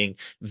planning meeting,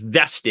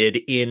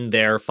 vested in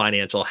their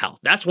financial health.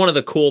 That's one of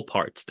the cool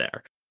parts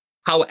there.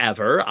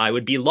 However, I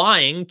would be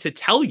lying to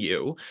tell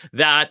you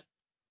that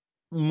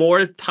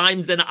more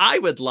times than I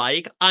would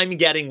like, I'm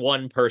getting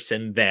one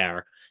person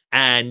there.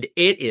 And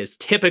it is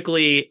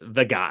typically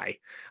the guy.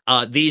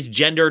 These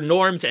gender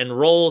norms and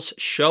roles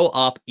show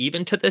up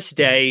even to this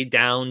day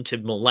down to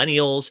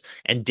millennials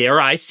and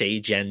dare I say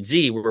Gen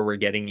Z, where we're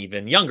getting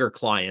even younger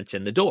clients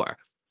in the door.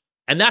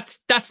 And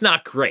that's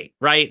not great,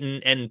 right?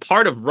 And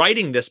part of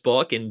writing this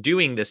book and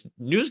doing this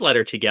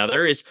newsletter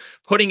together is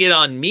putting it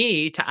on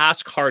me to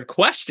ask hard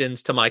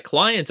questions to my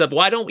clients of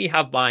why don't we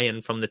have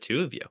buy-in from the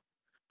two of you?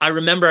 I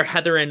remember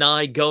Heather and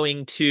I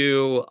going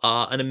to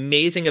an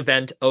amazing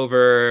event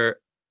over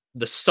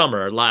the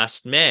summer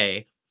last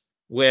May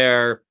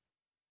where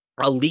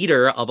a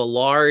leader of a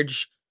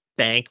large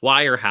bank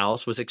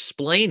wirehouse was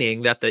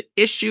explaining that the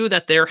issue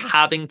that they're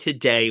having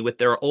today with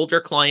their older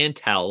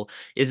clientele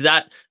is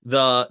that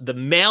the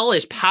male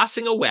is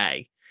passing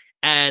away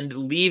and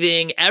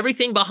leaving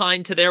everything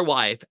behind to their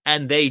wife,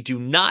 and they do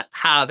not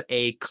have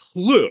a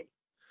clue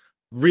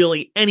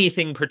really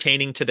anything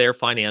pertaining to their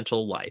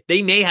financial life.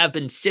 They may have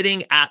been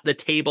sitting at the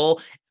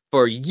table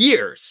for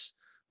years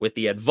with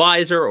the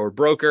advisor or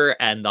broker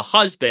and the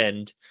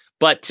husband,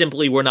 but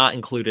simply were not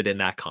included in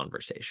that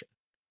conversation.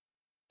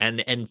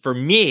 And for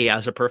me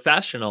as a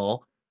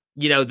professional,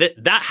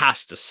 that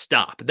has to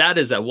stop. That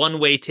is a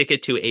one-way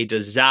ticket to a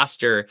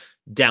disaster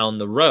down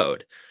the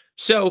road.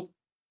 So,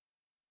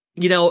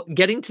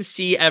 getting to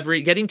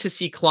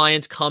see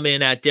clients come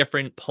in at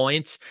different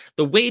points,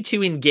 the way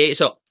to engage.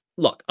 So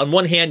look, on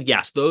one hand,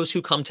 yes, those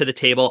who come to the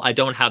table, I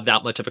don't have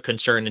that much of a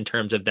concern in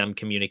terms of them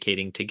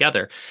communicating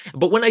together.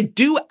 But when I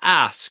do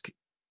ask,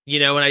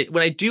 when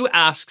I do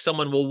ask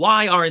someone, well,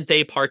 why aren't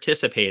they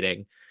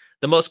participating?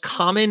 The most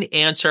common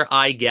answer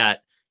I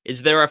get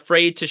is they're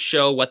afraid to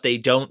show what they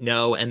don't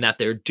know and that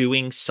they're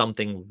doing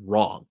something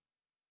wrong.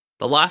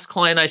 The last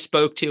client I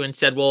spoke to and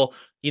said, well,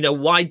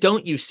 why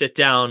don't you sit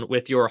down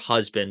with your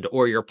husband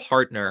or your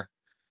partner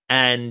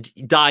and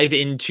dive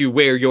into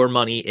where your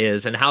money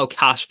is and how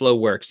cash flow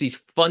works,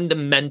 these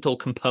fundamental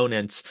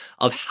components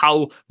of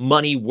how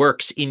money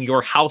works in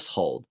your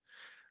household?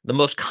 The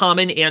most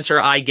common answer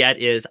I get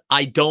is,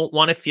 I don't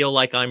want to feel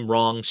like I'm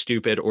wrong,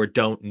 stupid, or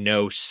don't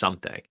know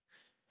something.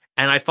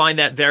 And I find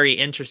that very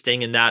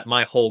interesting in that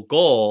my whole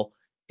goal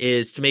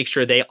is to make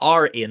sure they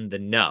are in the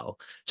know.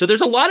 So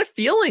there's a lot of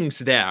feelings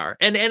there.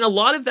 And a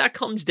lot of that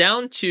comes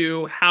down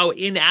to how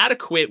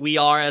inadequate we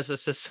are as a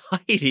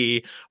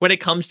society when it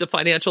comes to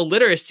financial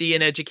literacy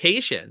and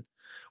education.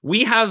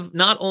 We have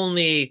not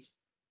only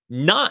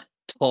not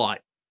taught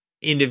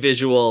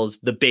individuals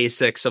the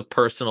basics of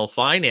personal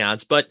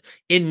finance, but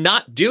in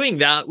not doing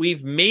that,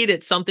 we've made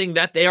it something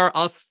that they are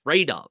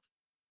afraid of.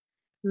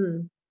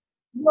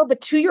 No,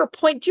 but to your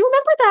point, do you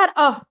remember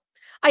that?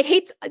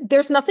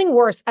 There's nothing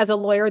worse as a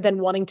lawyer than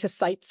wanting to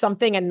cite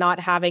something and not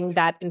having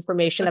that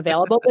information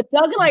available. But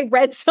Doug and I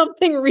read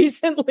something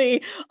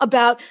recently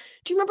about,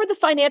 do you remember the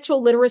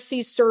financial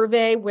literacy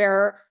survey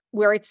where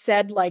it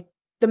said like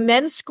the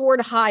men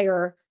scored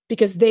higher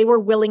because they were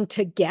willing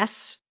to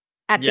guess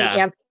at the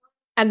answer,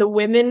 and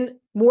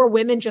more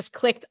women just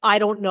clicked, I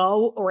don't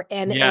know, or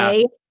NA.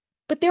 Yeah.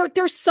 But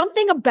there's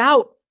something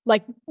about,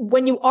 like,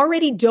 when you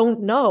already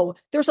don't know,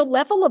 there's a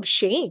level of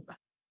shame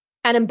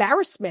and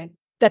embarrassment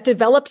that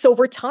develops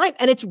over time.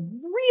 And it's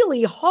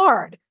really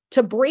hard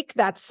to break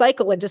that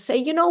cycle and to say,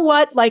 you know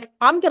what, like,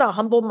 I'm going to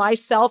humble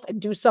myself and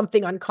do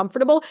something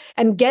uncomfortable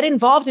and get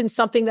involved in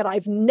something that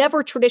I've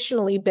never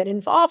traditionally been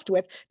involved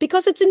with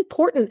because it's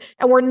important.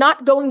 And we're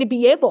not going to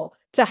be able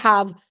to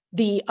have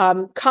the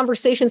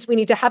conversations we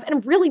need to have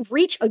and really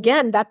reach,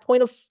 again, that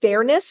point of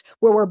fairness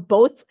where we're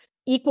both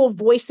equal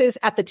voices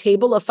at the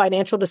table of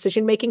financial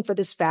decision-making for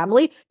this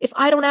family if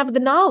I don't have the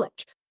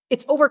knowledge.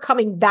 It's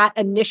overcoming that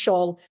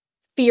initial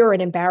fear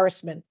and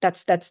embarrassment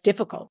that's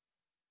difficult.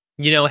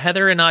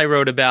 Heather and I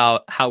wrote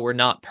about how we're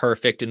not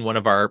perfect in one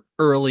of our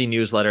early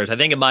newsletters. I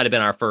think it might have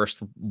been our first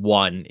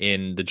one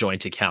in the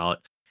joint account.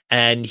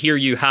 And here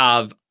you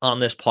have on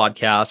this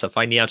podcast a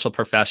financial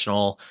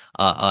professional,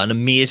 an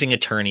amazing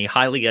attorney,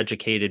 highly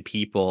educated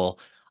people,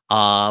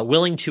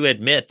 willing to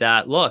admit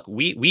that, look,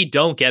 we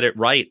don't get it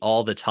right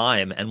all the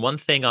time. And one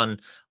thing on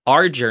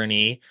our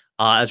journey,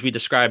 as we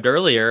described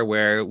earlier,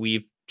 where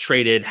we've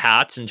traded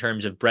hats in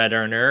terms of bread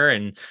earner,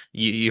 and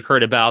you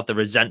heard about the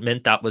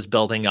resentment that was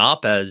building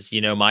up as,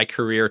 my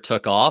career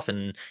took off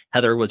and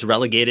Heather was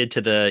relegated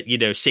to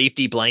the,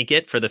 safety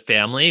blanket for the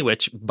family,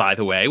 which, by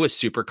the way, was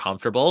super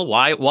comfortable.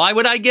 Why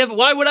would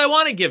I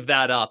want to give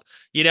that up?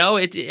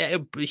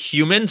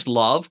 Humans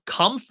love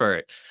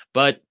comfort,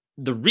 but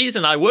the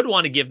reason I would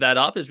want to give that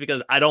up is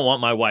because I don't want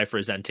my wife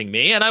resenting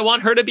me and I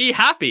want her to be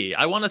happy.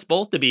 I want us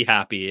both to be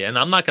happy. And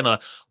I'm not going to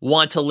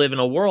want to live in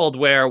a world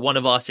where one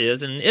of us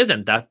is and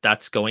isn't.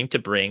 That's going to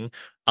bring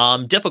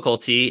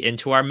difficulty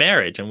into our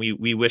marriage. And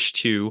we wish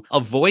to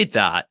avoid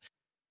that.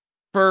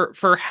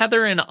 For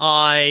Heather and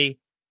I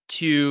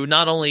to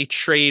not only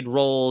trade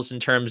roles in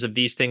terms of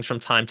these things from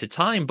time to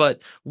time,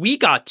 but we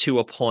got to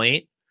a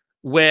point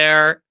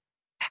where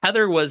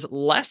Heather was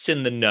less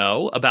in the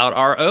know about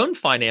our own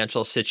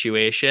financial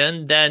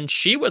situation than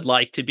she would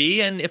like to be.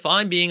 And if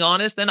I'm being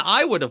honest, then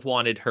I would have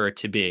wanted her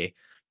to be.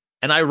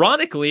 And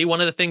ironically,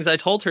 one of the things I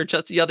told her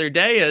just the other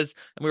day is,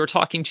 and we were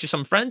talking to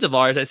some friends of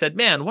ours, I said,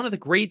 man, one of the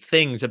great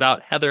things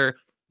about Heather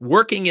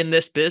working in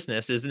this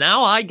business is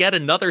now I get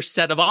another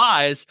set of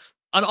eyes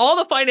on all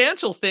the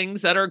financial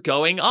things that are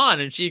going on.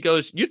 And she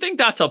goes, you think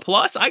that's a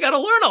plus? I got to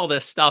learn all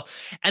this stuff.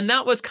 And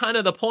that was kind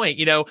of the point.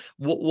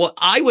 What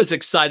I was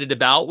excited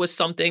about was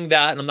something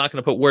that, and I'm not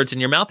going to put words in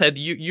your mouth, Ed,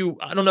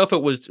 I don't know if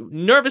it was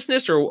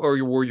nervousness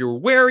or were you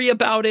wary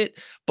about it,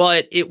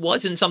 but it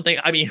wasn't something,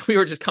 we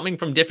were just coming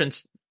from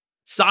different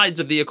sides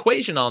of the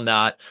equation on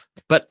that.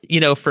 But,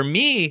 for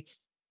me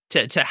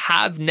to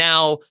have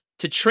now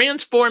to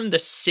transform the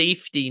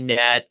safety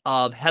net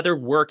of Heather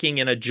working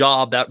in a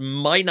job that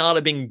might not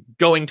have been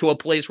going to a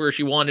place where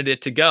she wanted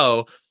it to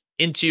go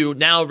into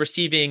now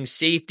receiving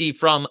safety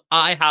from,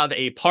 I have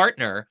a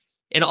partner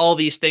in all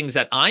these things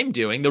that I'm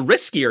doing, the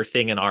riskier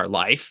thing in our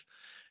life,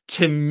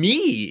 to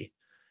me,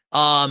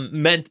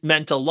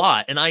 meant a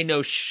lot. And I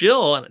know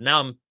now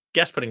I'm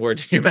putting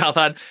words in your mouth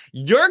on,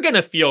 you're going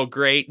to feel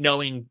great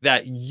knowing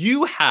that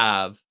you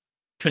have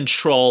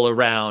control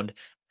around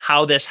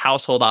how this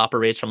household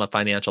operates from a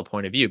financial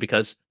point of view,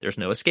 because there's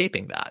no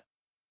escaping that.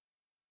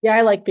 Yeah,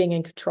 I like being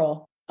in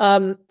control.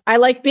 But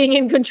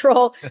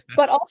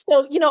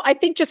also, I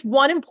think just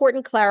one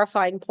important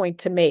clarifying point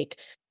to make.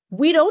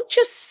 We don't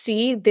just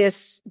see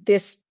this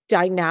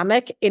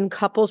dynamic in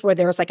couples where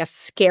there's like a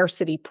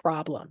scarcity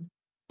problem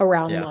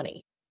around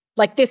money.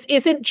 Like, this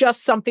isn't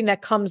just something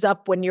that comes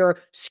up when you're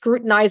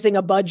scrutinizing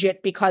a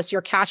budget because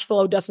your cash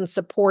flow doesn't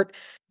support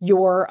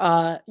your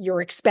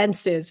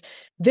expenses.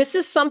 This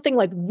is something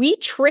like we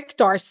tricked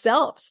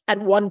ourselves at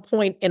one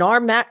point in our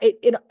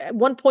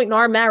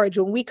marriage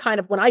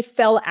when I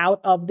fell out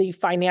of the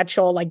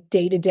financial, like,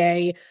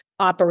 day-to-day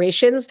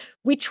operations.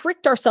 We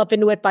tricked ourselves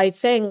into it by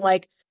saying,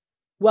 like,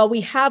 well,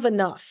 we have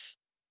enough.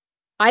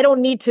 I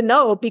don't need to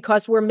know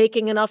because we're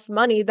making enough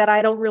money that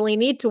I don't really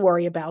need to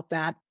worry about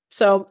that.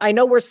 So I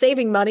know we're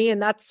saving money,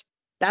 and that's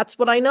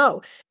what I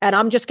know. And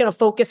I'm just going to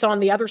focus on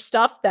the other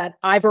stuff that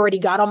I've already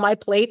got on my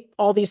plate,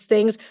 all these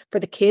things for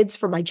the kids,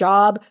 for my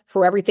job,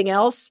 for everything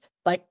else.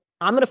 Like,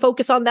 I'm going to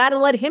focus on that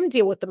and let him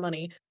deal with the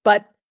money.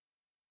 But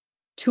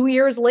 2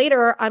 years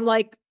later, I'm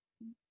like,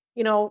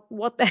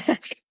 what the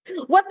heck?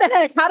 What the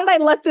heck? How did I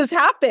let this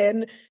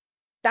happen?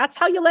 That's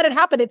how you let it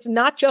happen. It's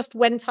not just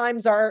when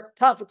times are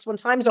tough. It's when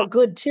times are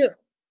good too.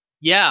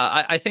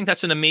 Yeah, I think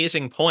that's an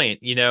amazing point.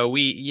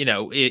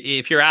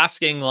 If you're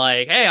asking,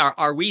 like, hey,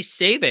 are we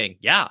saving?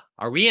 Yeah.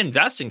 Are we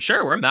investing?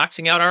 Sure. We're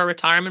maxing out our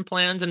retirement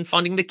plans and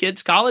funding the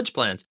kids' college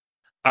plans.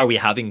 Are we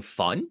having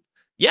fun?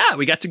 Yeah,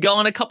 we got to go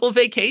on a couple of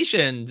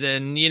vacations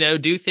and,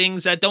 do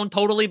things that don't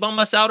totally bum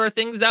us out or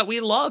things that we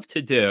love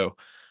to do.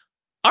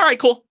 All right,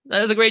 cool.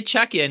 That was a great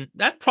check-in.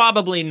 That's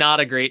probably not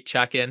a great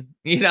check-in.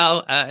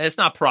 It's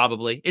not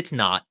probably. It's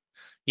not.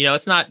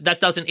 It's not.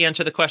 That doesn't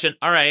answer the question.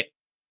 All right.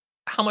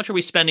 How much are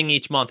we spending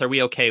each month? Are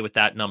we okay with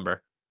that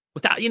number?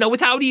 Without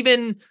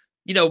even,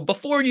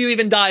 before you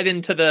even dive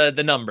into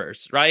the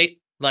numbers, right?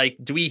 Like,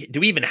 do we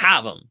even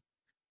have them?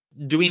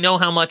 Do we know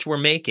how much we're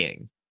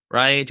making,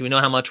 right? Do we know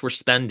how much we're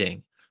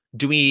spending?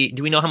 Do we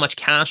know how much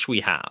cash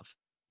we have?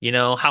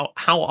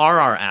 How are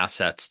our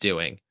assets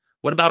doing?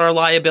 What about our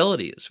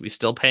liabilities? We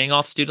still paying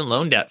off student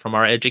loan debt from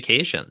our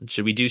education?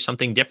 Should we do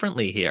something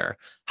differently here?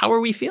 How are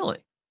we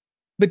feeling?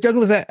 But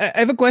Douglas, I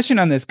have a question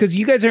on this, because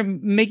you guys are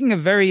making a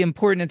very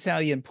important and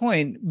salient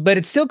point, but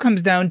it still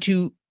comes down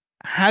to,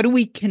 how do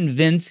we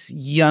convince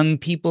young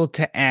people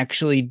to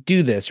actually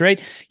do this,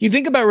 right? You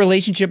think about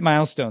relationship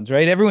milestones,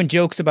 right? Everyone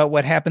jokes about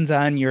what happens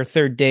on your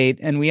third date,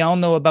 and we all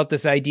know about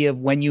this idea of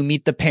when you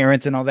meet the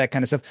parents and all that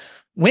kind of stuff.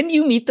 When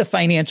you meet the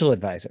financial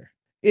advisor,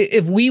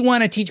 if we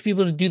want to teach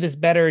people to do this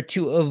better,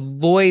 to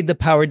avoid the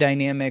power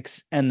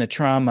dynamics and the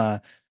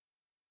trauma,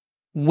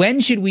 when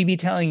should we be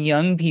telling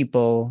young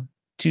people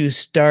to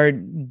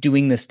start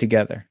doing this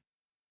together?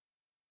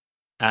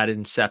 at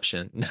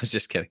inception. No,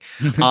 just kidding.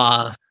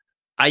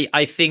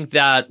 I think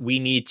that we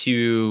need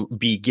to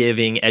be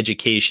giving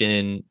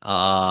education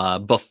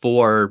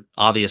before,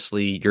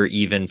 obviously, you're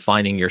even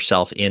finding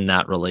yourself in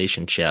that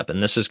relationship.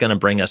 And this is going to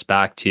bring us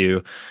back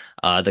to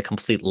the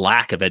complete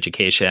lack of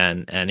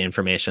education and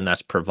information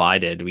that's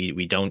provided.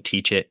 We don't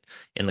teach it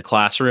in the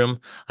classroom.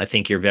 I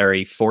think you're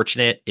very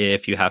fortunate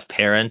if you have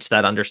parents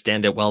that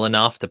understand it well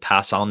enough to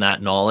pass on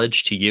that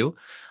knowledge to you.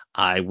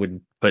 I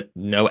would put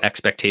no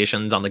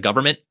expectations on the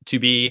government to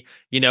be,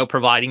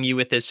 providing you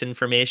with this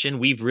information.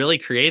 We've really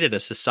created a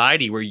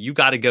society where you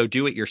got to go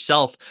do it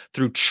yourself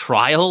through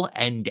trial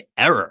and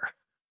error.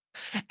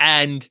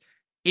 And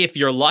if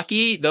you're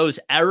lucky, those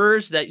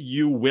errors that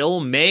you will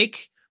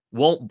make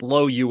won't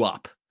blow you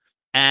up.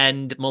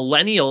 And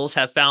millennials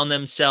have found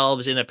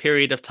themselves in a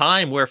period of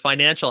time where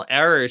financial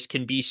errors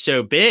can be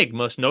so big,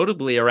 most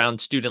notably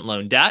around student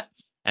loan debt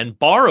and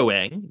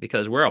borrowing,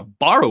 because we're a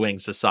borrowing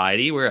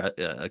society, we're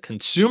a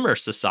consumer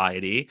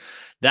society,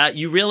 that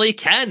you really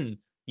can,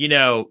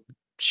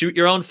 shoot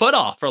your own foot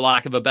off, for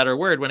lack of a better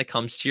word, when it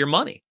comes to your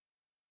money.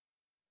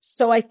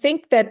 So I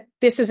think that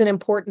this is an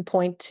important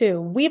point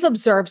too. We've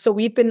observed, so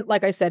we've been,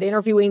 like I said,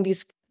 interviewing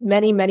these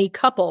many, many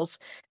couples.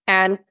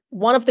 And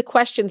one of the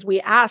questions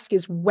we ask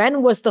is,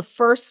 when was the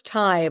first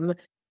time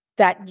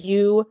that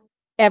you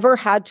ever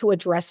had to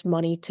address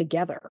money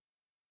together?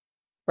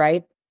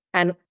 Right?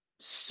 And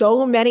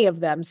so many of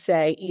them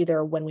say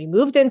either when we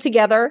moved in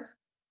together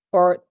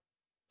or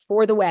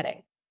for the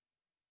wedding.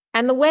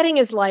 And the wedding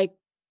is like,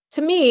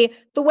 to me,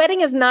 the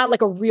wedding is not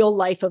like a real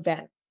life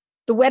event.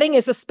 The wedding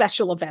is a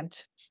special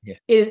event. Yeah.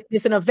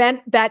 Is an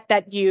event that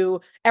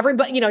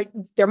everybody,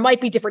 there might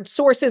be different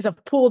sources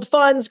of pooled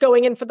funds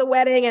going in for the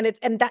wedding.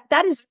 And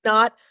that is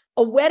not,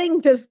 a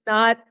wedding does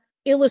not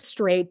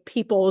illustrate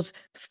people's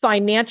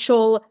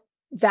financial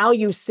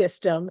value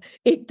system.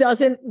 It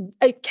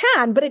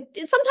can, but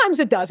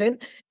sometimes it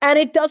doesn't. And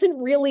it doesn't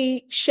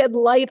really shed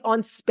light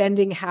on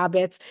spending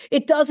habits.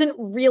 It doesn't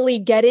really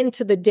get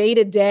into the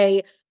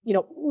day-to-day,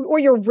 or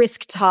your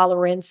risk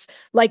tolerance.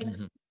 Like,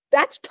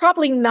 that's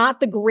probably not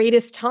the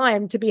greatest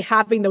time to be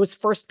having those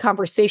first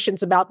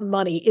conversations about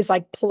money, is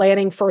like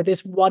planning for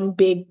this one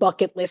big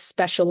bucket list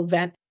special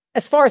event.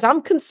 As far as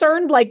I'm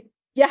concerned, like,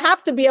 you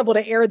have to be able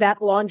to air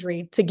that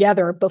laundry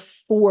together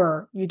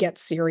before you get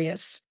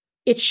serious.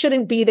 It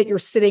shouldn't be that you're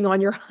sitting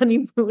on your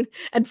honeymoon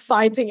and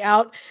finding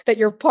out that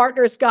your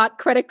partner's got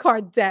credit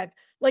card debt.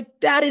 Like,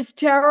 that is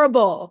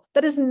terrible.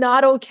 That is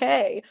not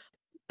okay.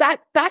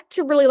 Back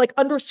to really like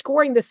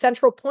underscoring the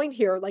central point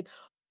here, like,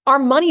 our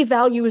money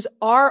values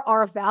are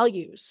our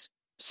values.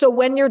 So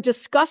when you're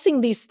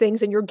discussing these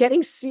things and you're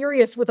getting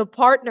serious with a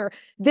partner,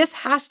 this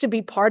has to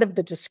be part of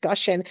the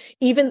discussion.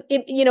 Even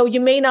if, you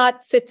may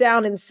not sit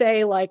down and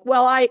say like,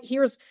 well,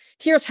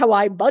 here's how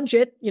I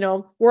budget.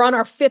 We're on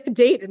our 5th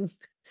date and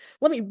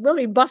let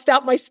me bust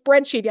out my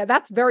spreadsheet. Yeah,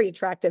 that's very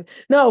attractive.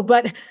 No,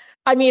 but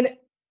I mean,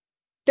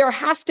 there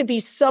has to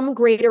be some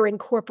greater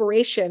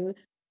incorporation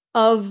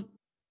of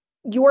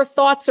your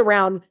thoughts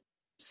around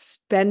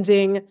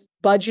spending,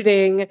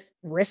 budgeting,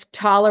 risk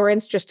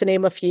tolerance, just to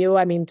name a few.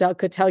 I mean, Doug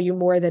could tell you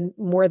more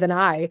than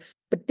I,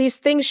 but these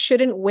things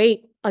shouldn't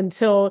wait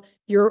until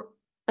you're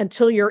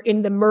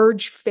in the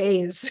merge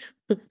phase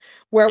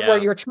where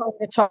you're trying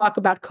to talk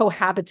about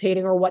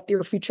cohabitating or what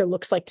your future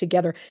looks like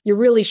together. You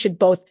really should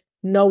both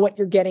know what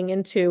you're getting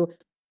into.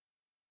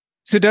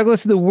 So,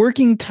 Douglas, the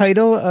working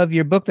title of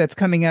your book that's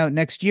coming out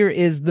next year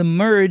is The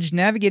Merge,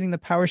 Navigating the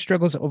Power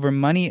Struggles Over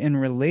Money and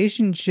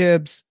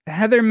Relationships.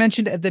 Heather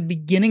mentioned at the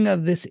beginning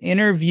of this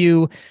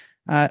interview,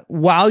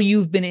 while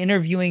you've been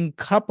interviewing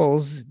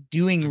couples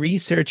doing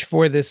research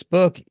for this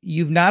book,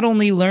 you've not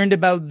only learned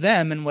about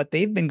them and what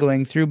they've been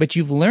going through, but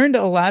you've learned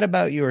a lot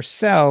about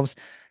yourselves.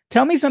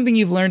 Tell me something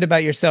you've learned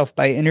about yourself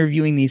by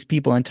interviewing these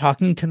people and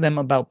talking to them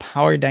about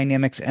power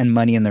dynamics and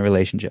money in the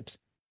relationships.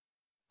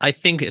 I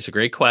think it's a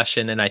great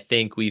question, and I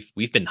think we've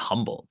been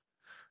humbled.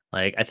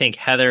 Like, I think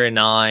Heather and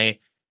I,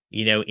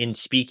 in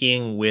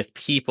speaking with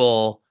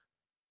people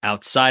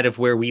outside of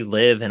where we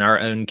live in our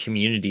own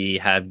community,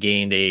 have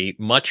gained a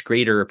much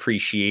greater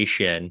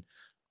appreciation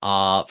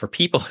for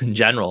people in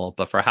general,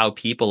 but for how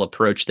people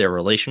approach their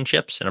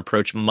relationships and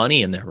approach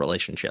money in their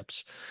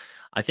relationships.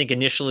 I think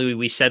initially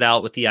we set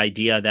out with the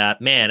idea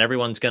that, man,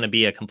 everyone's going to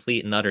be a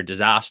complete and utter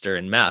disaster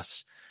and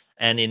mess.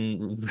 And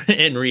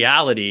in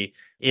reality,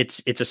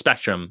 it's a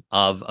spectrum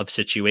of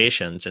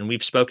situations. And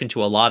we've spoken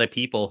to a lot of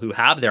people who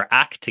have their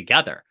act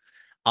together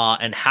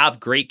and have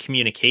great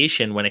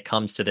communication when it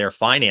comes to their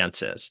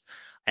finances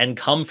and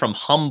come from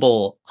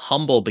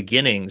humble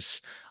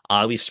beginnings.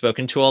 We've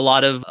spoken to a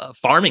lot of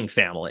farming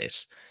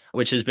families,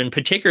 which has been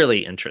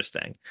particularly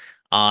interesting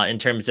in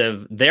terms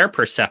of their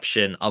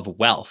perception of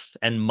wealth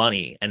and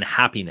money and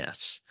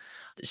happiness.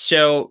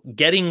 So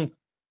getting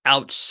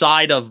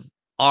outside of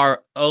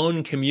our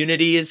own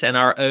communities and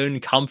our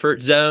own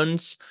comfort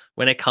zones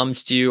when it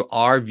comes to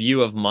our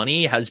view of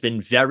money has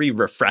been very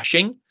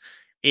refreshing.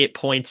 It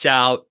points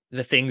out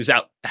the things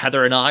that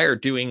Heather and I are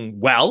doing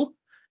well,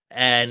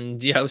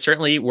 and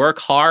certainly work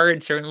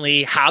hard,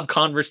 certainly have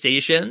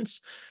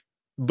conversations,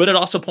 but it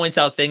also points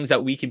out things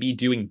that we could be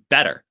doing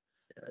better.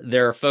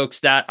 There are folks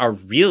that are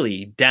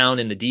really down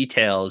in the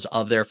details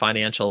of their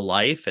financial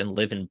life and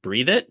live and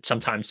breathe it,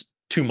 sometimes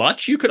too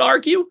much, you could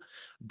argue,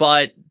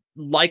 but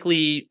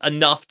likely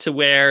enough to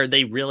where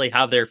they really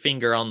have their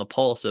finger on the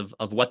pulse of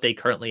what they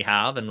currently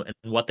have and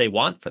what they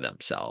want for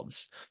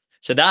themselves.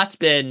 So that's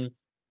been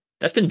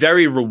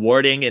very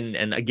rewarding.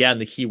 And again,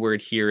 the key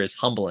word here is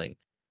humbling.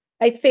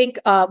 I think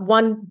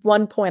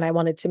one point I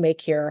wanted to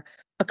make here,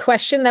 a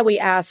question that we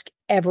ask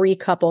every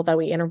couple that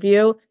we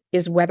interview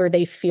is whether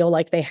they feel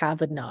like they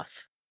have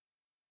enough.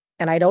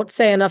 And I don't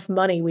say enough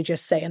money, we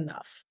just say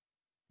enough.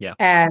 Yeah.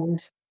 And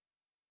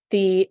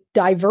the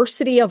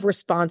diversity of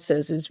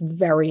responses is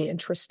very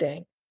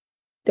interesting.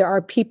 There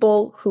are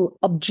people who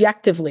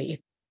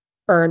objectively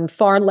earn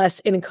far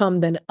less income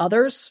than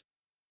others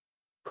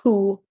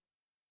who,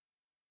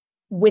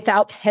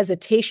 without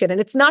hesitation,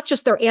 and it's not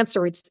just their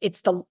answer,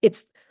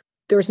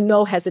 there's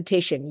no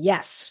hesitation.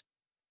 Yes,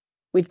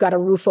 we've got a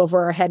roof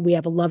over our head. We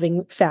have a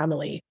loving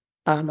family.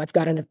 I've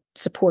got a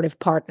supportive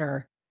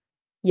partner.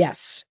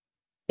 Yes.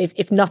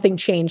 If nothing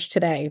changed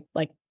today,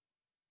 like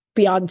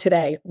beyond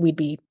today, we'd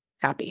be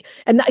happy.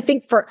 And I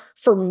think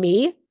for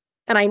me,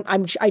 and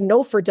I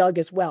know for Doug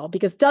as well,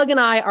 because Doug and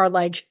I are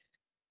like,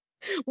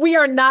 we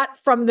are not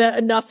from the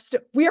enough.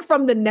 We are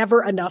from the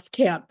never enough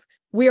camp.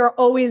 We are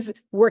always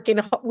working.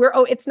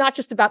 It's not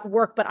just about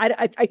work, but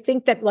I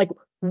think that like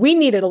we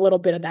needed a little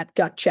bit of that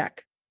gut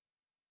check.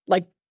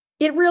 Like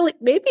maybe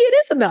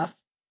it is enough.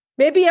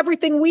 Maybe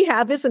everything we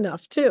have is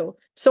enough too.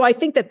 So I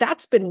think that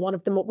that's been one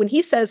of the, when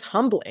he says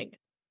humbling,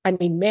 I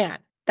mean, man,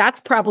 that's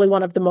probably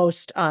one of the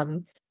most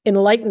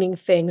enlightening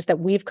things that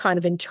we've kind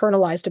of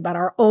internalized about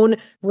our own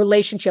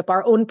relationship,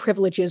 our own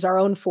privileges, our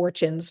own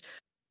fortunes,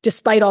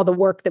 despite all the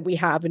work that we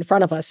have in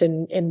front of us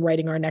in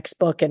writing our next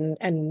book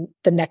and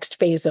the next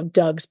phase of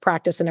Doug's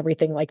practice and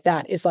everything like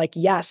that is like,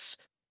 yes,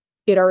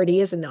 it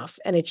already is enough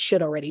and it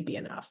should already be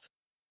enough.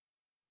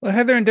 Well,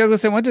 Heather and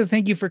Douglas, I want to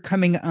thank you for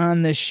coming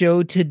on the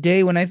show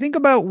today. When I think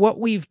about what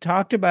we've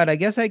talked about, I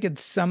guess I could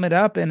sum it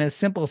up in a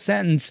simple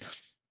sentence.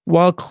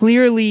 While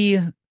clearly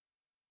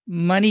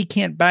money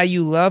can't buy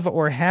you love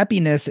or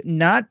happiness,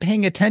 not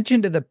paying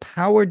attention to the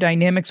power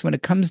dynamics when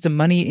it comes to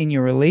money in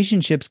your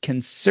relationships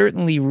can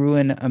certainly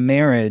ruin a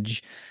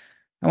marriage.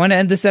 I want to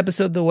end this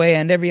episode the way I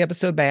end every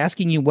episode by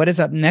asking you what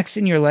is up next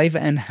in your life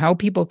and how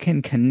people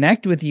can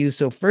connect with you.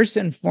 So first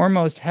and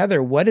foremost,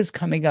 Heather, what is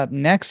coming up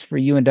next for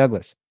you and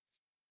Douglas?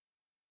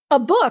 A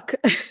book,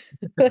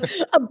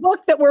 a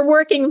book that we're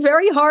working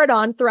very hard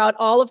on throughout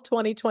all of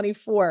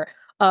 2024.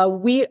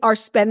 We are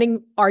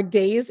spending our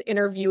days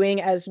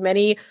interviewing as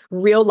many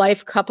real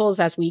life couples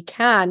as we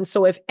can.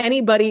 So if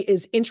anybody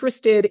is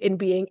interested in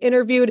being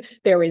interviewed,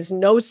 there is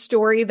no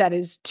story that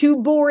is too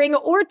boring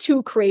or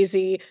too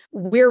crazy.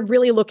 We're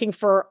really looking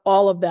for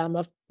all of them,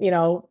 of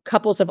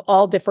couples of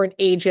all different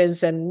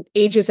ages and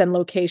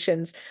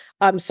locations.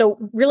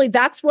 So really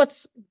that's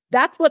what's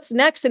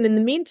next. And in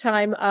the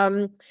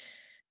meantime,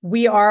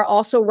 we are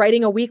also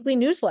writing a weekly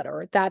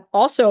newsletter that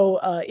also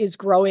is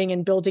growing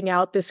and building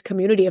out this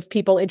community of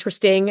people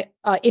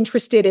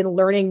interested in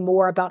learning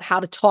more about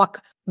how to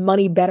talk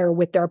money better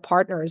with their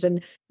partners.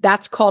 And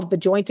that's called The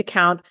Joint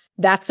Account.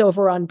 That's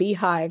over on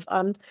Beehive.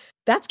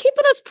 That's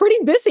keeping us pretty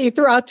busy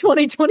throughout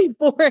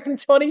 2024 and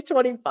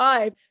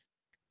 2025.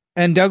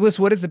 And Douglas,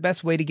 what is the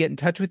best way to get in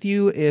touch with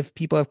you if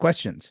people have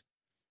questions?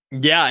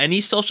 Yeah,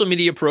 any social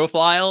media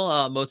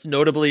profile, most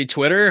notably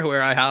Twitter,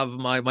 where I have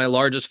my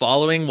largest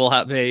following, will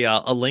have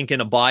a link in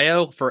a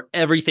bio for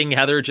everything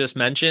Heather just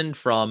mentioned,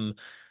 from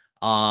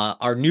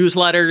our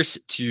newsletters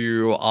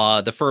to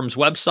the firm's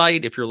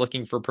website if you're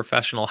looking for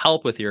professional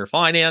help with your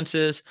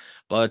finances.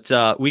 But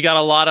we got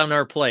a lot on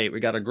our plate. We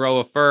got to grow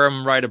a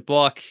firm, write a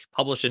book,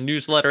 publish a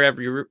newsletter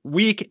every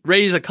week,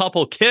 raise a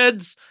couple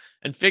kids,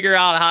 and figure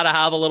out how to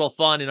have a little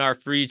fun in our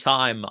free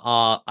time.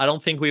 I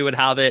don't think we would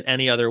have it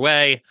any other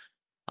way.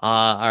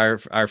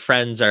 Our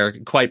friends are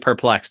quite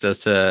perplexed as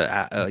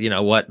to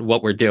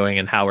what we're doing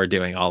and how we're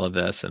doing all of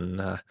this,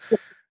 and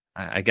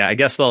I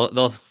guess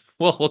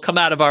we'll come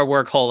out of our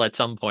work hole at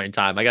some point in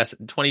time. I guess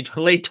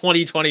late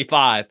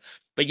 2025.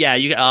 But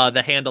yeah,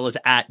 the handle is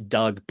at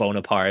Doug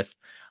Boneparth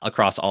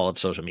across all of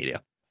social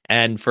media,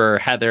 and for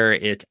Heather,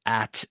 it's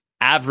at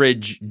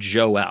Average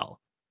Joelle.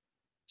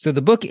 So the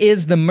book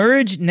is The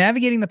Merge,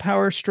 Navigating the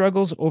Power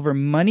Struggles Over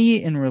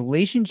Money in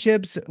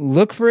Relationships.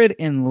 Look for it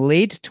in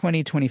late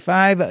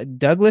 2025.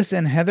 Douglas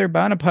and Heather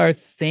Boneparth,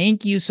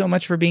 thank you so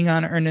much for being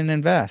on Earn and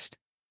Invest.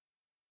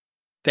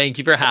 Thank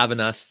you for having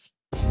us.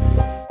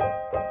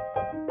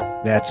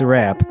 That's a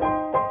wrap.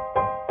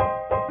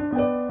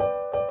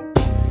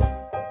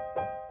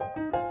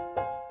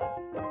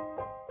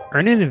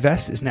 Earn and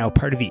Invest is now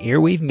part of the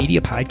Airwave Media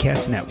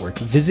Podcast Network.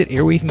 Visit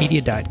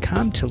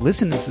airwavemedia.com to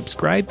listen and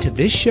subscribe to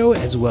this show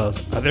as well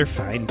as other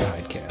fine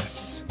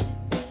podcasts.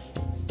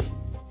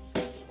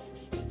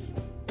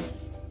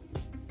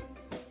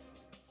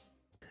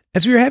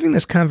 As we were having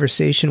this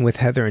conversation with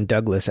Heather and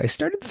Douglas, I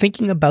started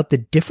thinking about the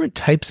different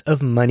types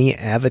of money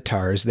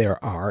avatars there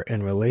are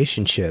in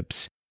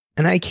relationships.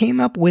 And I came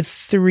up with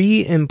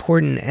 3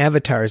 important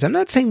avatars. I'm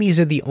not saying these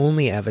are the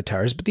only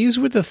avatars, but these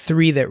were the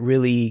 3 that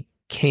really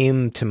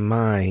came to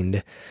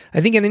mind.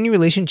 I think in any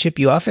relationship,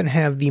 you often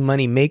have the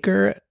money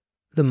maker,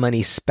 the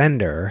money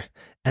spender,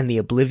 and the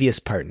oblivious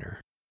partner.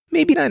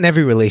 Maybe not in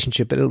every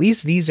relationship, but at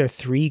least these are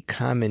 3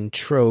 common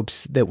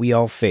tropes that we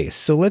all face.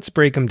 So let's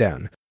break them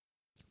down.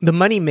 The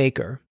money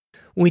maker.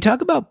 When we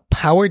talk about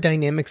power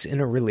dynamics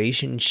in a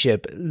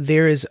relationship,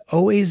 there is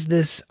always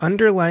this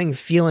underlying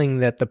feeling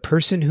that the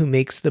person who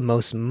makes the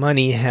most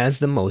money has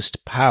the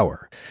most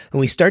power.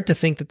 And we start to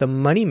think that the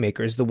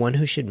moneymaker is the one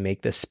who should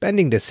make the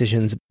spending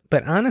decisions.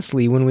 But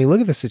honestly, when we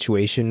look at the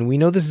situation, we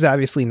know this is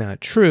obviously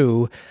not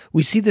true.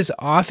 We see this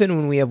often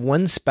when we have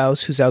one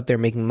spouse who's out there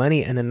making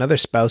money and another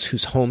spouse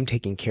who's home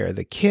taking care of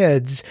the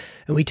kids.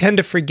 And we tend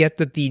to forget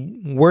that the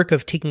work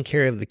of taking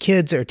care of the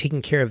kids or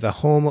taking care of the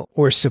home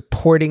or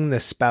supporting the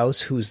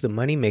spouse who's the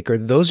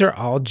moneymaker, those are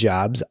all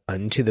jobs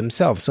unto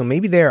themselves. So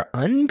maybe they're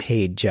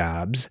unpaid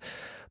jobs,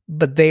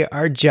 but they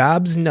are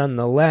jobs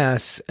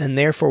nonetheless, and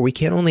therefore we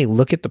can't only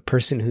look at the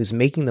person who's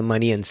making the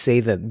money and say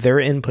that their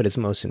input is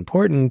most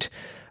important,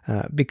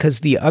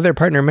 because the other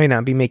partner might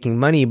not be making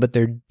money, but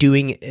they're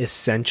doing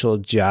essential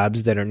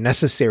jobs that are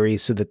necessary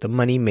so that the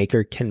money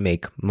maker can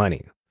make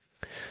money.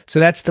 So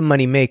that's the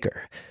money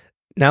maker.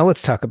 Now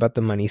let's talk about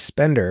the money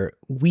spender.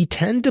 We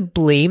tend to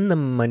blame the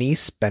money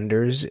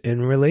spenders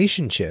in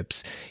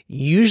relationships.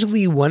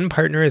 Usually one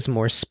partner is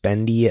more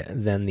spendy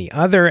than the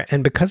other,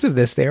 and because of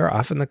this, they are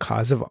often the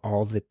cause of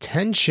all the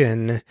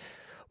tension.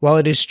 While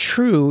it is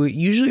true,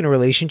 usually in a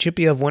relationship,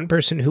 you have one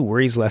person who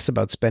worries less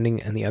about spending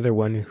and the other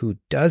one who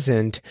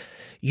doesn't.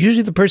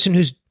 Usually the person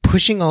who's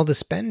pushing all the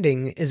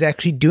spending is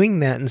actually doing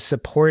that in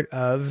support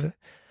of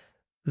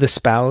the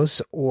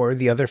spouse or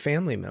the other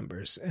family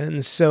members.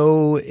 And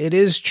so it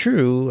is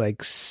true,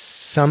 like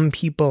some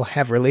people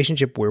have a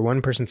relationship where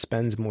one person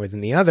spends more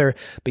than the other,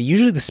 but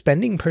usually the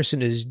spending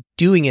person is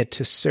doing it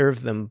to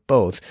serve them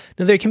both.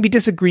 Now, there can be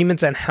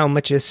disagreements on how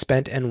much is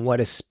spent and what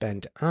is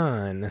spent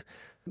on,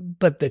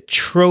 but the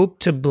trope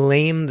to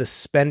blame the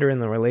spender in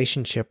the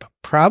relationship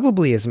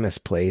probably is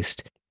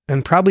misplaced,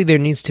 and probably there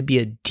needs to be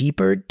a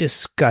deeper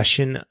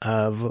discussion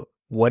of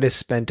what is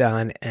spent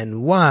on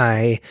and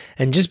why.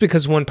 And just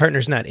because one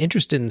partner's not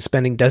interested in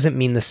spending doesn't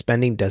mean the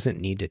spending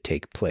doesn't need to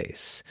take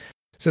place.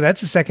 So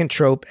that's the second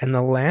trope. And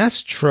the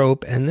last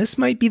trope, and this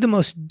might be the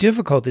most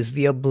difficult, is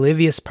the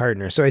oblivious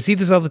partner. So I see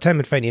this all the time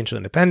in financial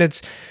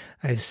independence.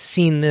 I've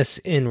seen this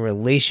in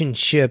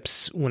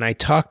relationships. When I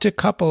talk to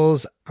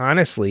couples,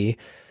 honestly,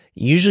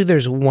 usually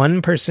there's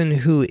one person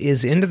who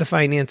is into the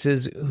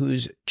finances,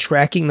 who's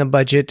tracking the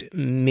budget,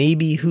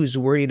 maybe who's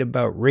worried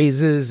about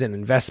raises and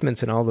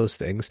investments and all those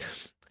things.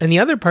 And the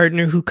other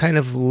partner who kind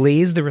of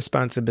lays the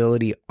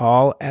responsibility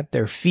all at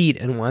their feet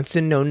and wants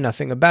to know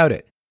nothing about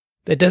it.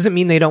 That doesn't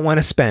mean they don't want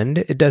to spend.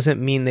 It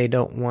doesn't mean they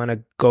don't want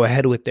to go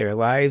ahead with their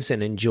lives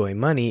and enjoy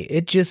money.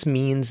 It just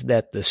means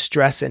that the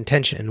stress and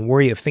tension and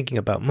worry of thinking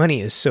about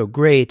money is so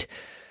great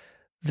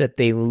that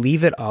they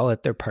leave it all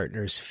at their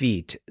partner's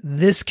feet.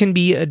 This can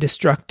be a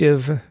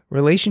destructive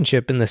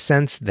relationship in the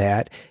sense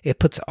that it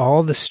puts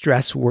all the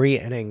stress, worry,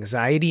 and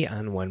anxiety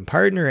on one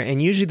partner, and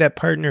usually that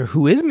partner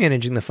who is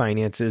managing the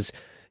finances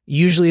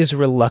usually is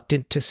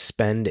reluctant to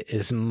spend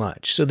as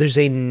much. So there's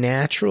a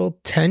natural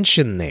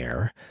tension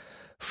there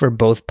for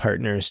both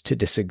partners to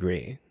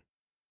disagree.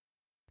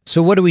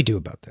 So what do we do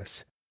about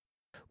this?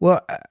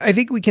 Well, I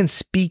think we can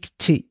speak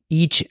to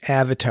each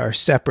avatar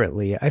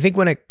separately. I think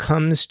when it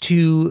comes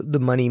to the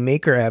money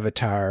maker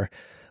avatar,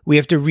 we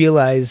have to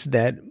realize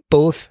that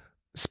both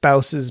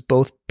spouses,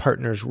 both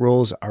partners'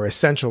 roles are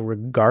essential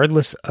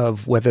regardless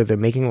of whether they're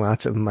making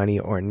lots of money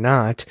or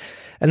not.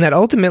 And that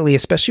ultimately,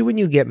 especially when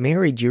you get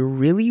married, you're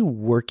really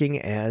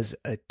working as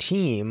a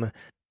team.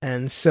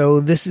 And so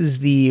this is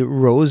the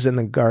rose and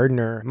the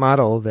gardener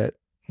model, that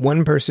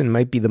one person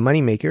might be the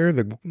moneymaker,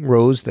 the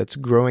rose that's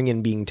growing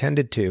and being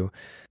tended to.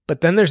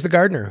 But then there's the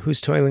gardener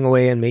who's toiling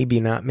away and maybe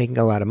not making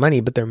a lot of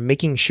money, but they're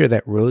making sure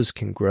that rose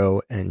can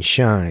grow and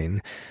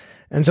shine.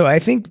 And so I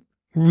think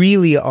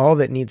really all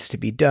that needs to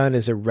be done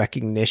is a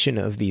recognition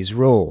of these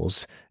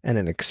roles and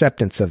an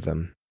acceptance of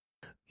them.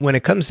 When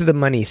it comes to the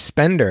money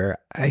spender,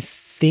 I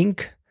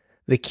think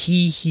the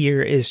key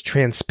here is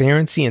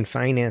transparency in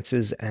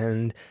finances,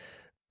 and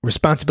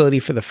responsibility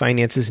for the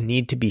finances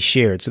need to be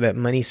shared so that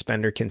money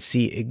spender can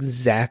see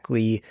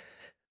exactly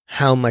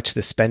how much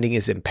the spending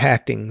is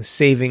impacting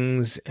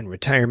savings and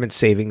retirement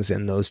savings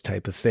and those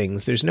type of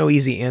things. There's no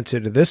easy answer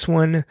to this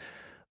one,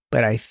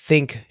 but I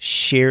think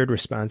shared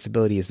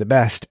responsibility is the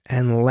best.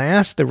 And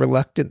last, the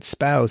reluctant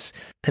spouse.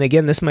 And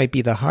again, this might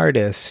be the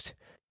hardest.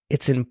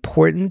 It's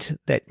important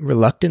that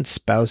reluctant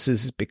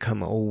spouses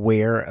become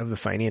aware of the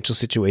financial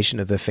situation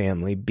of the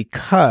family,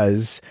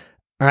 because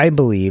I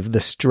believe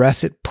the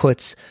stress it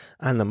puts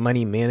on the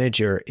money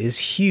manager is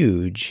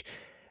huge.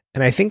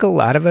 And I think a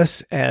lot of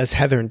us, as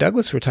Heather and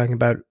Douglas were talking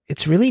about,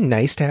 it's really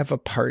nice to have a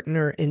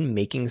partner in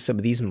making some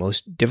of these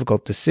most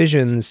difficult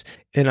decisions.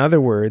 In other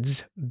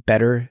words,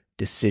 better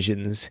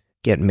decisions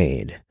get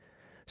made.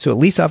 So at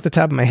least off the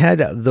top of my head,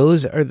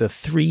 those are the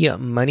 3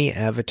 money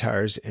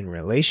avatars in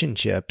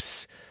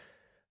relationships.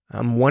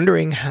 I'm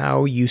wondering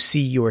how you see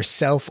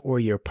yourself or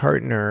your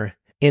partner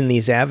in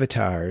these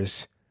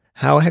avatars.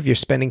 How have your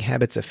spending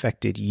habits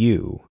affected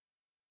you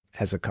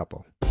as a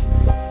couple?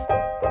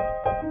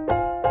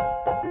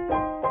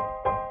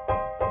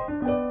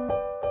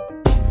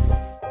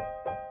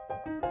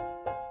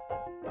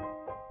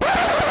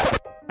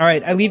 All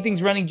right, I leave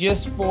things running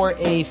just for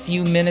a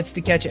few minutes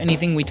to catch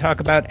anything we talk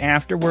about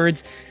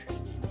afterwards.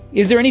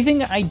 Is there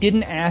anything I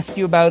didn't ask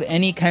you about,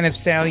 any kind of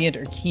salient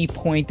or key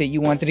point that you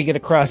wanted to get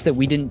across that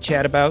we didn't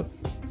chat about?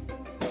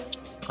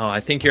 Oh, I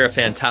think you're a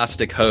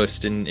fantastic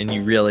host, and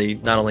you really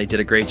not only did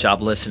a great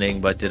job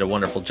listening, but did a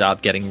wonderful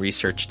job getting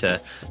research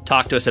to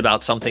talk to us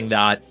about something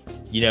that,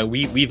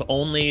 we've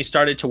only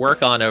started to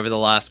work on over the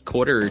last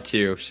quarter or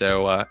two.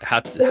 So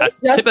tip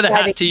of the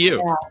hat to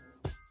you.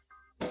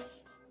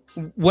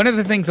 One of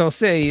the things I'll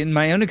say in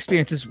my own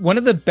experience is one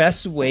of the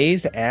best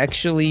ways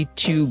actually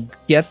to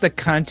get the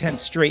content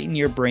straight in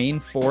your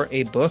brain for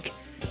a book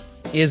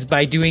is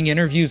by doing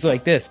interviews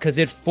like this, because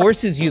it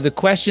forces you, the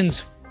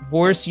questions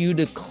force you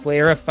to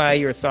clarify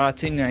your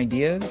thoughts and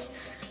ideas,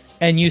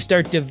 and you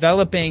start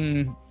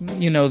developing,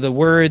 the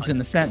words and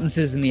the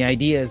sentences and the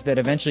ideas that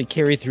eventually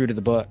carry through to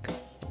the book.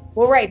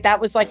 Well, right.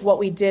 That was like what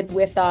we did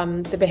with the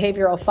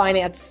Behavioral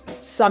Finance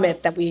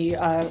Summit that we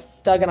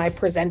Doug and I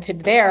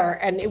presented there.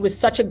 And it was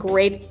such a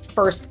great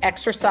first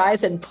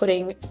exercise in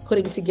putting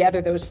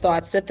together those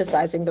thoughts,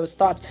 synthesizing those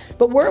thoughts.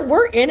 But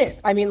we're in it.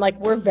 I mean,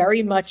 we're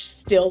very much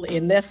still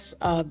in this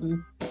all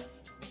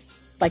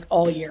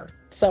year.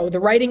 So the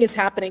writing is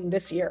happening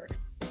this year.